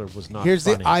trailer was not. Here's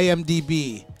funny. the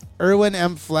IMDb. Erwin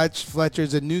M. Fletcher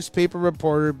is a newspaper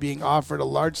reporter being offered a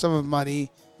large sum of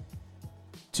money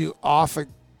to off a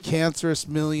cancerous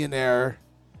millionaire,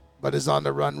 but is on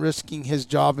the run, risking his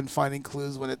job and finding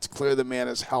clues when it's clear the man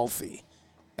is healthy.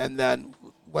 And then,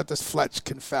 what does Fletch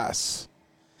confess?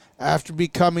 After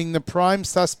becoming the prime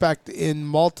suspect in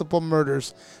multiple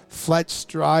murders, Fletch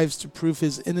strives to prove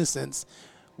his innocence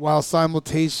while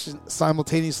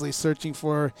simultaneously searching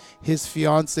for his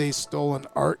fiance's stolen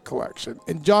art collection.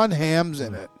 And John Hamm's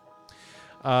in it.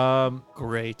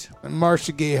 Great. And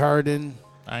Marcia Gay Harden.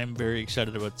 I'm very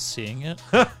excited about seeing it.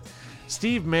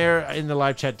 Steve Mayer in the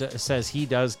live chat says he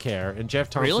does care, and Jeff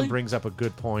Thompson Really? brings up a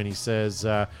good point. He says,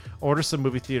 order some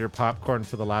movie theater popcorn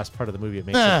for the last part of the movie. It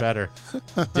makes it better.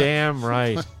 Damn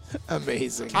right.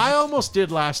 Amazing. I almost did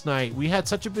last night. We had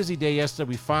such a busy day yesterday.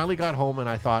 We finally got home, and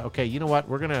I thought, okay, you know what?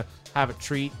 We're going to have a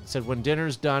treat. Said when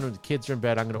dinner's done, when the kids are in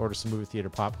bed, I'm going to order some movie theater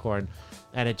popcorn.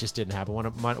 And it just didn't happen. One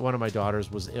of my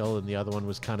daughters was ill, and the other one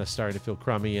was kind of starting to feel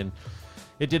crummy, and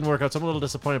it didn't work out. So I'm a little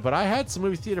disappointed. But I had some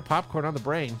movie theater popcorn on the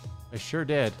brain. I sure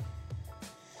did.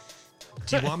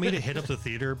 Do you want me to hit up the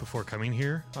theater before coming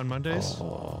here on Mondays?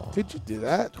 Did you do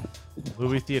that?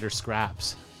 Movie theater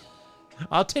scraps.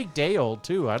 I'll take day old,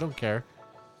 too. I don't care.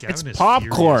 Gavin It's is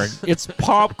popcorn. furious. It's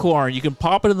popcorn. You can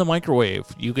pop it in the microwave.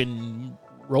 You can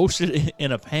roast it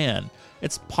in a pan.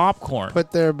 It's popcorn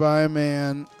Put there by a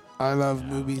man. I love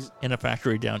movies. in a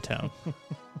factory downtown.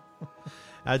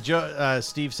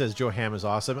 Steve says Joe Hamm is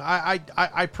awesome.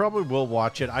 I probably will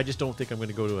watch it. I just don't think I'm going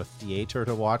to go to a theater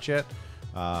to watch it.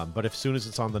 But as soon as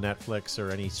it's on the Netflix or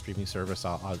any streaming service,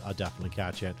 I'll definitely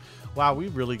catch it. Wow,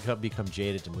 we've really become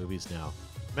jaded to movies now.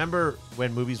 Remember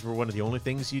when movies were one of the only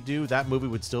things you do? That movie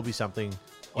would still be something you'd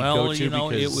go Well, to you know,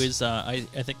 it because was. I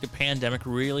think the pandemic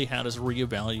really had us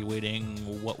reevaluating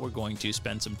what we're going to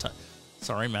spend some time.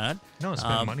 Sorry, Matt. No,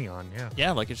 spend money on, yeah.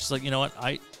 Yeah, like it's just like, you know what,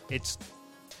 it's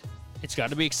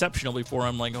got to be exceptional before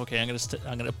I'm like, okay, I'm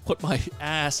gonna put my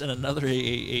ass in another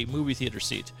a movie theater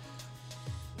seat.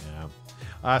 yeah.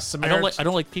 I Samaritan.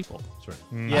 don't like people. Sorry.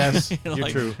 Yes, You know, you're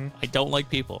like, true. I don't like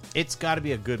people. It's got to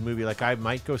be a good movie. Like I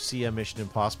might go see a Mission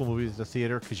Impossible movie at the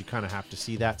theater because you kind of have to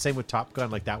see that. Same with Top Gun.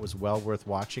 Like that was well worth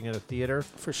watching at a theater.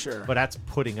 For sure. But that's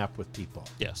putting up with people.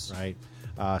 Yes. Right.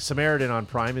 Samaritan on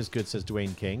Prime is good, says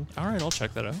Dwayne King. All right, I'll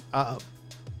check that out.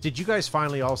 Did you guys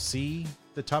finally all see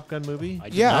the Top Gun movie? I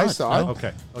did Yeah, I not, saw it. no.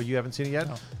 Okay. Oh, you haven't seen it yet?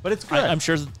 No. But it's good. I'm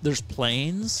sure there's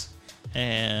planes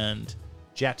and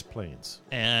Jet planes.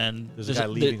 there's a guy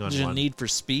leaving on there's one. a need for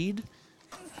speed.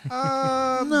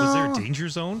 Was there a danger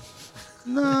zone?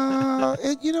 No,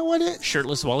 you know what?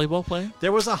 Shirtless volleyball play.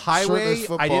 There was a highway.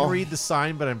 Shirtless I didn't football. read the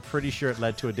sign, but I'm pretty sure it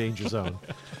led to a danger zone.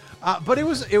 But it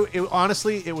was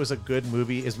honestly, it was a good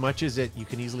movie. As much as you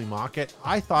can easily mock it,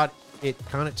 I thought it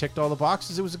kind of ticked all the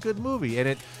boxes. It was a good movie,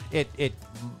 and it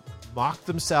mocked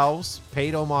themselves,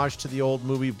 paid homage to the old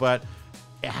movie, but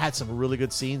it had some really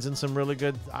good scenes and some really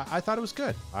good. I thought it was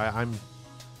good.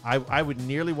 I would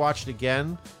nearly watch it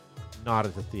again, not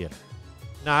at the theater.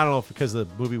 Now I don't know if because the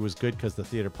movie was good because the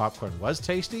theater popcorn was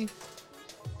tasty,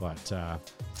 but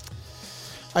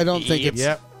I don't think it's.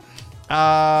 yep.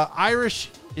 Irish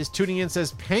is tuning in,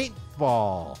 says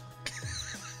paintball.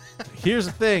 Here's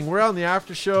the thing. We're on the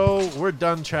after show. We're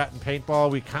done chatting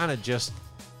paintball. We kind of just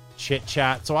chit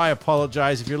chat. So I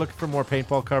apologize. If you're looking for more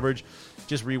paintball coverage,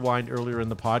 just rewind earlier in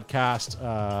the podcast.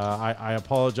 I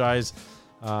apologize.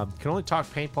 Can only talk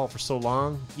paintball for so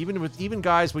long. Even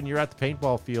guys, when you're at the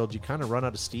paintball field, you kind of run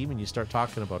out of steam and you start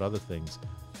talking about other things.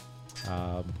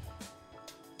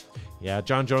 Yeah,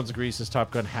 John Jones agrees his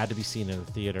Top Gun had to be seen in a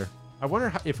theater. I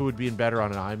wonder if it would be better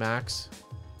on an IMAX.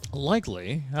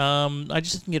 Likely. I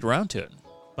just didn't get around to it.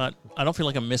 But I don't feel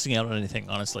like I'm missing out on anything,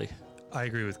 honestly. I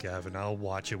agree with Gavin. I'll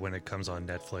watch it when it comes on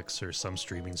Netflix or some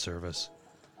streaming service.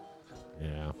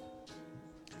 Yeah.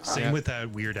 Same with that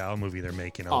Weird Al movie they're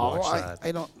making. I'll watch that.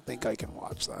 I don't think I can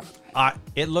watch that.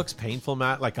 It looks painful,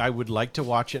 Matt. Like, I would like to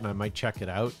watch it, and I might check it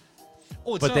out.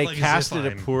 Oh, it's But not they like as casted if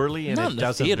it I'm- poorly, and Not it in the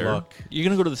doesn't theater. look... You're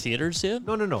going to go to the theater to see it?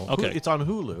 No. Okay. It's on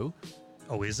Hulu.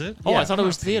 Oh, is it? Oh, Yeah. I thought it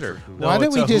was theater. No, Why don't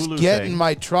it's we a just Hulu get thing. in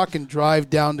my truck and drive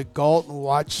down to Galt and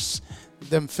watch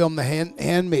them film the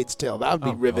Handmaid's Tale? That would be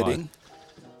Oh, riveting.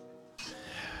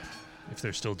 If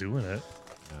they're still doing it.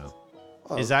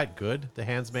 Is that good, The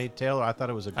Handmaid's Tale? I thought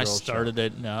it was a girl I started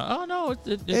it. No. Oh, no.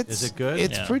 It's, Is it good?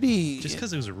 It's Yeah. pretty. Just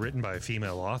because it was written by a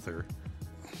female author.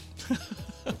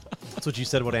 That's what you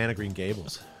said about Anna Green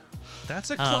Gables.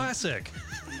 That's a classic.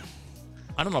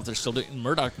 I don't know if they're still doing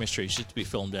Murdoch Mysteries. Used to be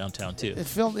filmed downtown too. It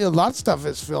filmed a lot of stuff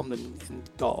is filmed in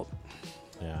Galt.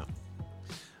 Yeah.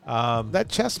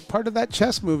 Part of that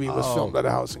chess movie was filmed at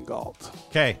a house in Galt.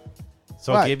 Okay.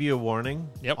 So What? I'll give you a warning.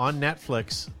 Yep. On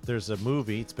Netflix, there's a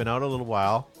movie. It's been out a little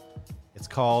while. It's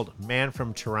called Man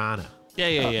from Tirana.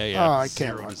 Yeah. Oh, I can't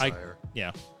Zero watch. desire. Yeah.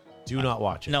 Do not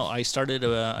watch it. No, I started.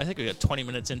 I think I got 20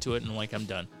 minutes into it, and I'm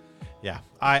done. Yeah,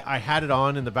 I had it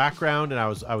on in the background, and I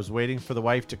was waiting for the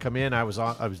wife to come in. I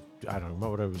don't know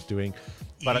what I was doing,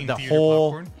 but Eating the theater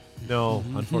whole popcorn? no,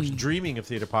 unfortunately, dreaming of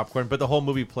theater popcorn. But the whole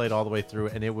movie played all the way through,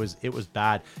 and it was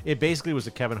bad. It basically was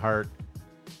a Kevin Hart.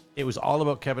 It was all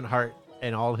about Kevin Hart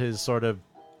and all his sort of,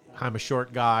 I'm a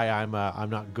short guy. I'm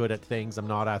not good at things. I'm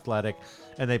not athletic,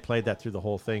 and they played that through the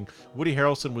whole thing. Woody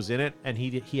Harrelson was in it, and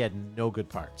he had no good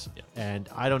parts, and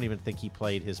I don't even think he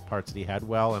played his parts that he had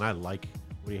well. And I like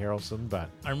Woody Harrelson, but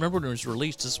I remember when it was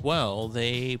released as well.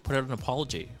 They put out an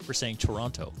apology for saying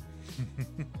Toronto.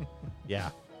 yeah.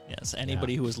 Yes,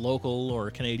 anybody who was local or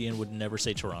Canadian would never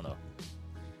say Toronto.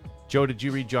 Joe, did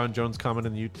you read John Jones' comment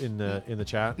in the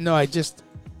chat? No,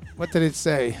 what did it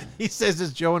say? He says,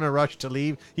 "Is Joe in a rush to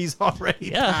leave? He's already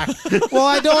Yeah. back." Well,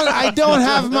 I don't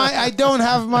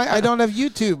have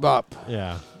YouTube up.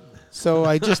 Yeah, So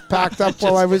I just packed up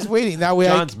while I was waiting. That way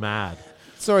John's mad.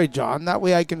 sorry, John. That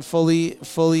way I can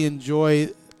fully enjoy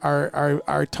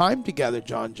our time together,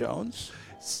 John Jones.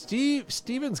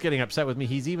 Steven's getting upset with me.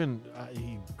 He's even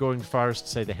going far as to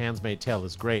say The Handmaid's Tale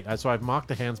is great. So I've mocked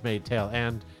The Handmaid's Tale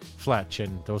and Fletch,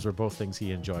 and those were both things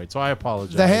he enjoyed. So I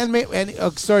apologize.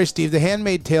 Sorry, Steve. The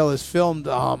Handmaid's Tale is filmed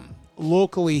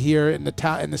locally here in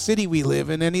the city we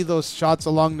live in. Any of those shots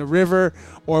along the river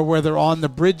or where they're on the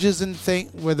bridges and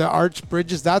where the arch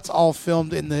bridges, that's all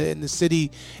filmed in the city.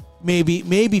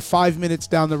 Maybe 5 minutes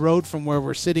down the road from where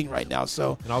we're sitting right now.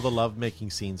 So And all the love-making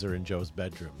scenes are in Joe's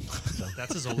bedroom. So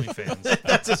That's his OnlyFans.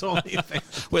 that's his only thing.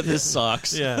 With his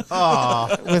socks. Yeah.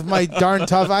 Aw. with my darn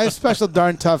tough, I have special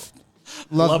darn tough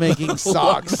love-making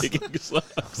socks. Love-making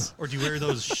socks. Or do you wear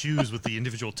those shoes with the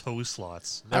individual toe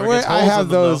slots? Never gets I holes have in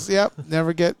them, those. though.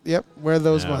 Yep. Wear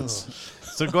those Yeah. ones.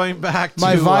 So going back to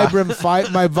My Vibram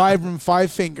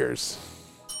five fingers.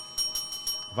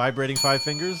 vibrating five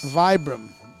fingers. Vibram.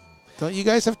 Don't you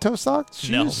guys have toe socks?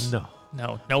 No. Shoes?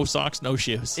 No. No socks, no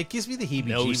shoes. It gives me the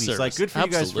No, heebie-jeebies. sirs. Like, good for you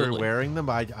guys for Absolutely. wearing them.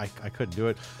 I couldn't do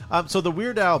it. So the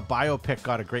Weird Al biopic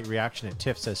got a great reaction at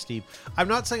TIFF, says Steve. I'm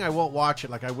not saying I won't watch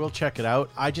it. Like, I will check it out.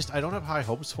 I don't have high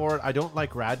hopes for it. I don't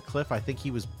like Radcliffe. I think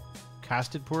he was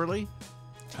casted poorly.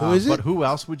 Who is it? But who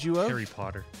else would you have? Harry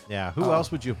Potter. Yeah, who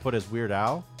else would you have put as Weird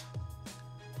Al?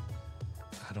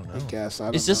 I don't know. I guess. I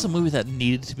don't Is this know. a movie that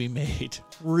needed to be made?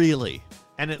 Really?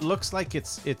 And it looks like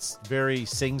it's very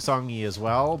sing-songy as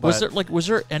well. But Was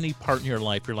there any part in your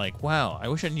life you're like, wow, I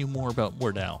wish I knew more about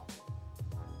Weird Al?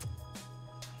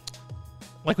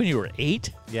 Like when you were 8?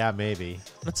 yeah, maybe.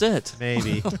 That's it.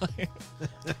 Maybe.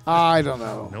 I don't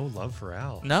know. No love for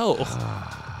Al. No.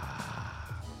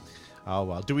 Oh,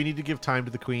 well. Do we need to give time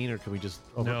to the Queen, or can we just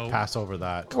No. pass over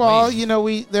that? Well,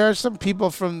 there are some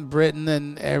people from Britain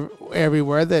and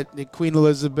everywhere that Queen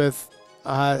Elizabeth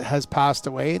has passed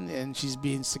away, and she's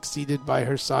being succeeded by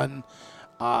her son,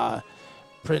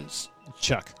 Prince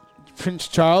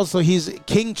Charles. So he's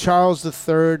King Charles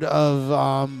III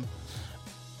of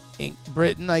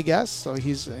Britain, I guess. So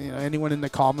he's anyone in the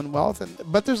Commonwealth,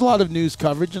 but there's a lot of news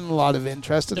coverage and a lot of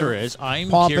interest. In There the is.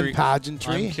 pomp and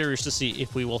pageantry. I'm curious to see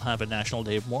if we will have a National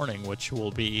Day of Mourning, which will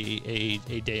be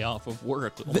a day off of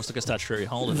work, almost like a statutory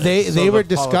holiday. They So were the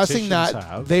discussing that.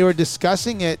 politicians have. They were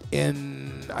discussing it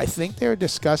I think they were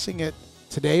discussing it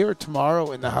today or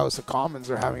tomorrow in the House of Commons.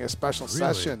 They're having a special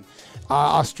session.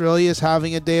 Australia's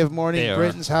having a day of mourning. They are.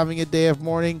 Britain's having a day of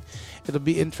mourning. It'll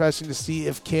be interesting to see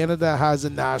if Canada has a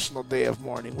national day of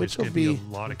mourning, which will could be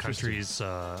a lot of countries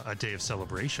a day of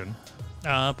celebration.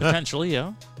 Potentially,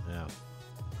 yeah. Yeah.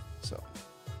 so.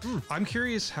 I'm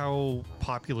curious how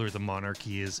popular the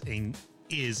monarchy is in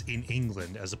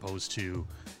England as opposed to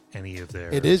any of their.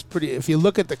 It is pretty. If you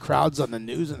look at the crowds on the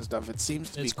news and stuff, it seems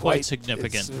to be It's quite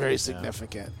significant. It's very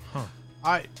significant.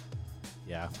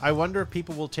 I wonder if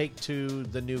people will take to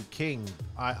the new king.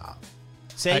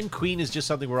 Saying Queen is just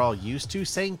something we're all used to.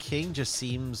 Saying King just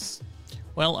seems.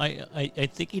 Well, I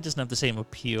think he doesn't have the same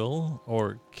appeal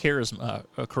or charisma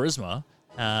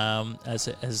as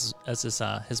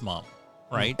his mom,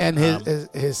 right? And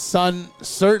his son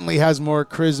certainly has more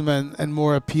charisma and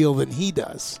more appeal than he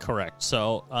does. Correct.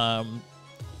 So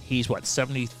he's what,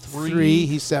 73?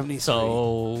 He's 73.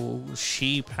 So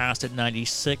she passed at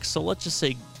 96. So let's just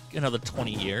say another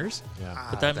 20 years. Yeah.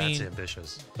 But that That's means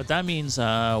ambitious.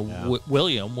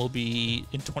 William will be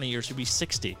in 20 years. He'll be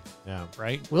 60, Yeah.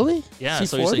 right? Will he? Yeah. Is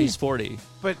So he 40? he's 40.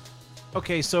 But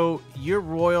okay, so your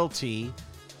royalty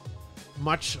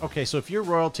so if you're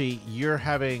royalty, you're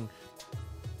having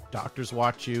doctors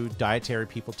watch you, dietary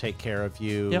people take care of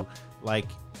you. Yep. Like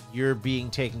you're being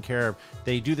taken care of.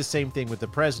 They do the same thing with the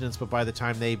presidents, but by the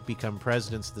time they become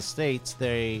presidents of the states,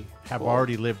 they have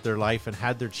already lived their life and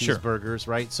had their Sure. cheeseburgers,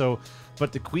 right? So,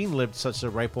 but the queen lived such a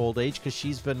ripe old age because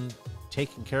she's been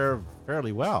taken care of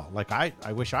fairly well. Like I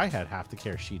wish I had half the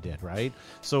care she did, right?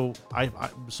 So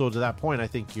so to that point, I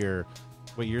think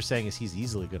what you're saying is he's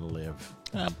easily going to live.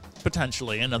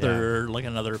 Potentially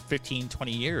another 15,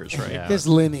 20 years, right? Yeah. His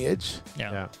lineage.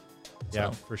 Yeah,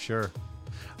 So- for sure.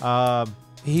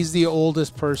 He's the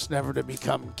oldest person ever to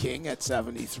become king at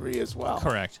 73 as well.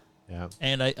 Correct. Yeah.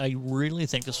 And I really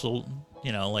think this will,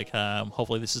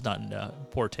 hopefully this is not in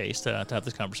poor taste to have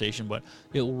this conversation, but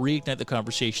it will reignite the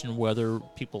conversation whether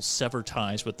people sever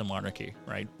ties with the monarchy,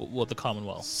 right? With the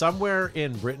Commonwealth. Somewhere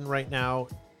in Britain right now,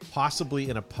 possibly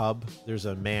in a pub, there's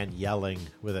a man yelling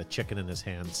with a chicken in his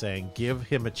hand saying, give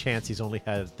him a chance. He's only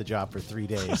had the job for 3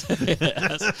 days.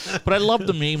 Yes. But I love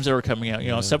the memes that are coming out. A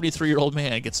 73-year-old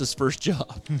man gets his first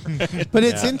job. But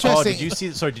it's Yeah. interesting.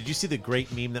 Oh, did you see the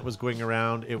great meme that was going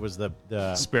around? It was the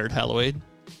Spared Halloween.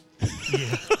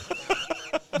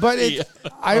 But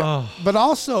but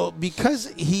also because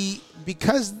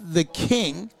the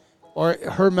king or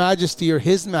Her Majesty or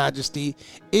His Majesty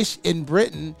in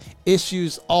Britain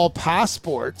issues all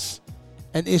passports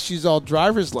and issues all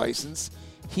driver's license,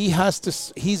 he's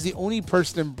the only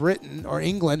person in Britain or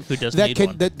England Who doesn't need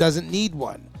one. that doesn't need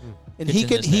one. And It's he in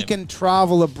can his he name. can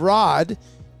travel abroad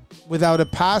without a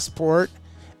passport,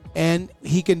 and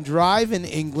he can drive in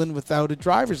England without a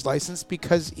driver's license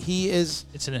because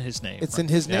It's in his name. it's right? in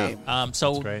his Yeah. name.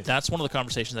 So great. that's one of the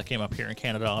conversations that came up here in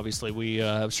Canada. Obviously, we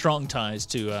have strong ties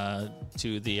to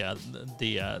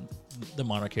the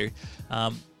monarchy.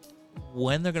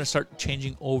 When they're going to start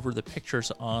changing over the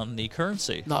pictures on the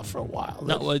currency? Not for a while.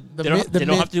 No, The they mi-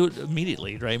 don't have to do it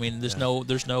immediately, right? I mean, there's no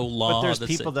law. But there's that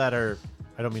people that are,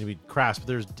 I don't mean to be crass, but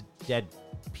there's dead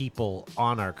people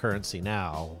on our currency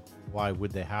now. Why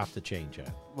would they have to change it?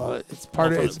 Well, it's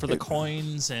part of for the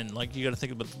coins, and like you got to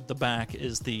think about the back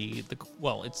is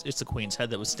it's the Queen's head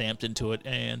that was stamped into it,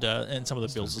 and some of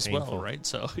the bills as well, painful. right?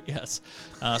 So yes,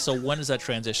 so when is that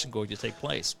transition going to take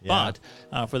place? Yeah.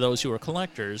 But for those who are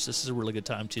collectors, this is a really good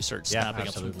time to start Yeah, snapping up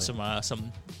absolutely.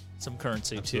 some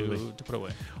currency Absolutely. to put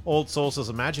away. Old Soul says,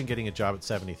 imagine getting a job at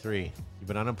 73. You've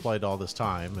been unemployed all this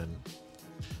time, and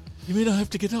You may not have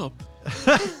to get up.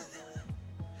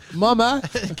 Mama.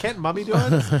 can't Mummy do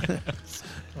it?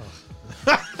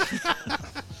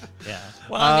 Yeah.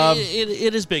 Well, I mean,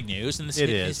 it is big news, and It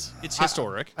is. It's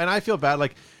historic. And I feel bad.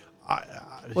 Like,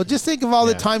 Well, just think of all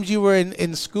the Yeah. times you were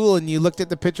in school and you looked at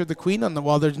the picture of the Queen on the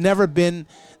wall. There's never been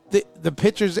the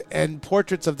pictures and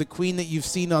portraits of the Queen that you've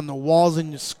seen on the walls in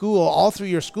your school all through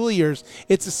your school years.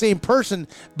 It's the same person,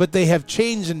 but they have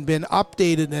changed and been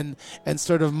updated and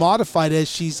sort of modified as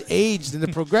she's aged in the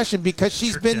progression because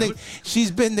she's been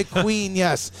the Queen.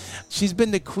 Yes, she's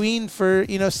been the Queen for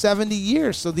 70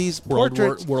 years. So these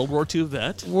portraits, World War II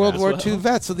vet. World as War well. II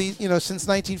vets. So these since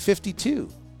 1952.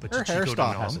 But her did she go to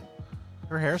hairstyle Nam? hasn't.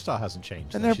 Her hairstyle hasn't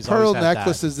changed. And though. their She's pearl always had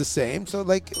necklace that. is the same. So,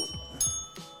 like,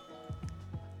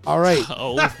 all right.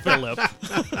 Oh, Philip.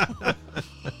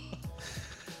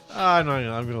 No, I'm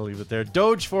going to leave it there.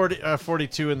 Doge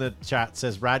 42 in the chat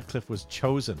says Radcliffe was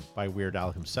chosen by Weird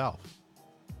Al himself.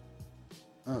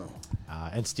 Oh.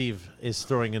 And Steve is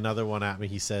throwing another one at me.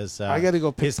 He says, I gotta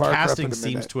go pick his Parker up casting in a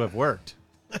seems minute. to have worked.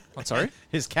 I'm sorry.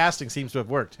 His casting seems to have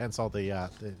worked. Hence all the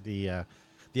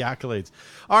accolades.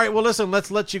 All right, well, listen, let's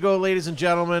let you go, ladies and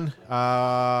gentlemen.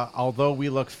 Although we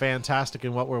look fantastic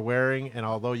in what we're wearing, and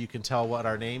although you can tell what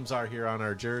our names are here on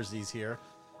our jerseys here,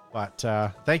 but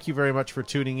thank you very much for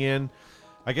tuning in.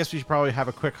 I guess we should probably have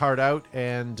a quick heart out.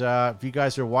 And if you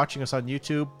guys are watching us on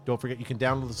YouTube, don't forget you can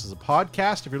download this as a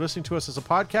podcast. If you're listening to us as a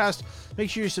podcast, make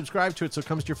sure you subscribe to it so it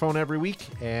comes to your phone every week.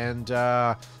 And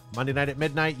Monday night at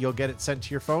midnight, you'll get it sent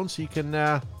to your phone so you can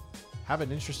have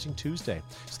an interesting Tuesday.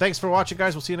 So thanks for watching,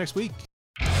 guys. We'll see you next week.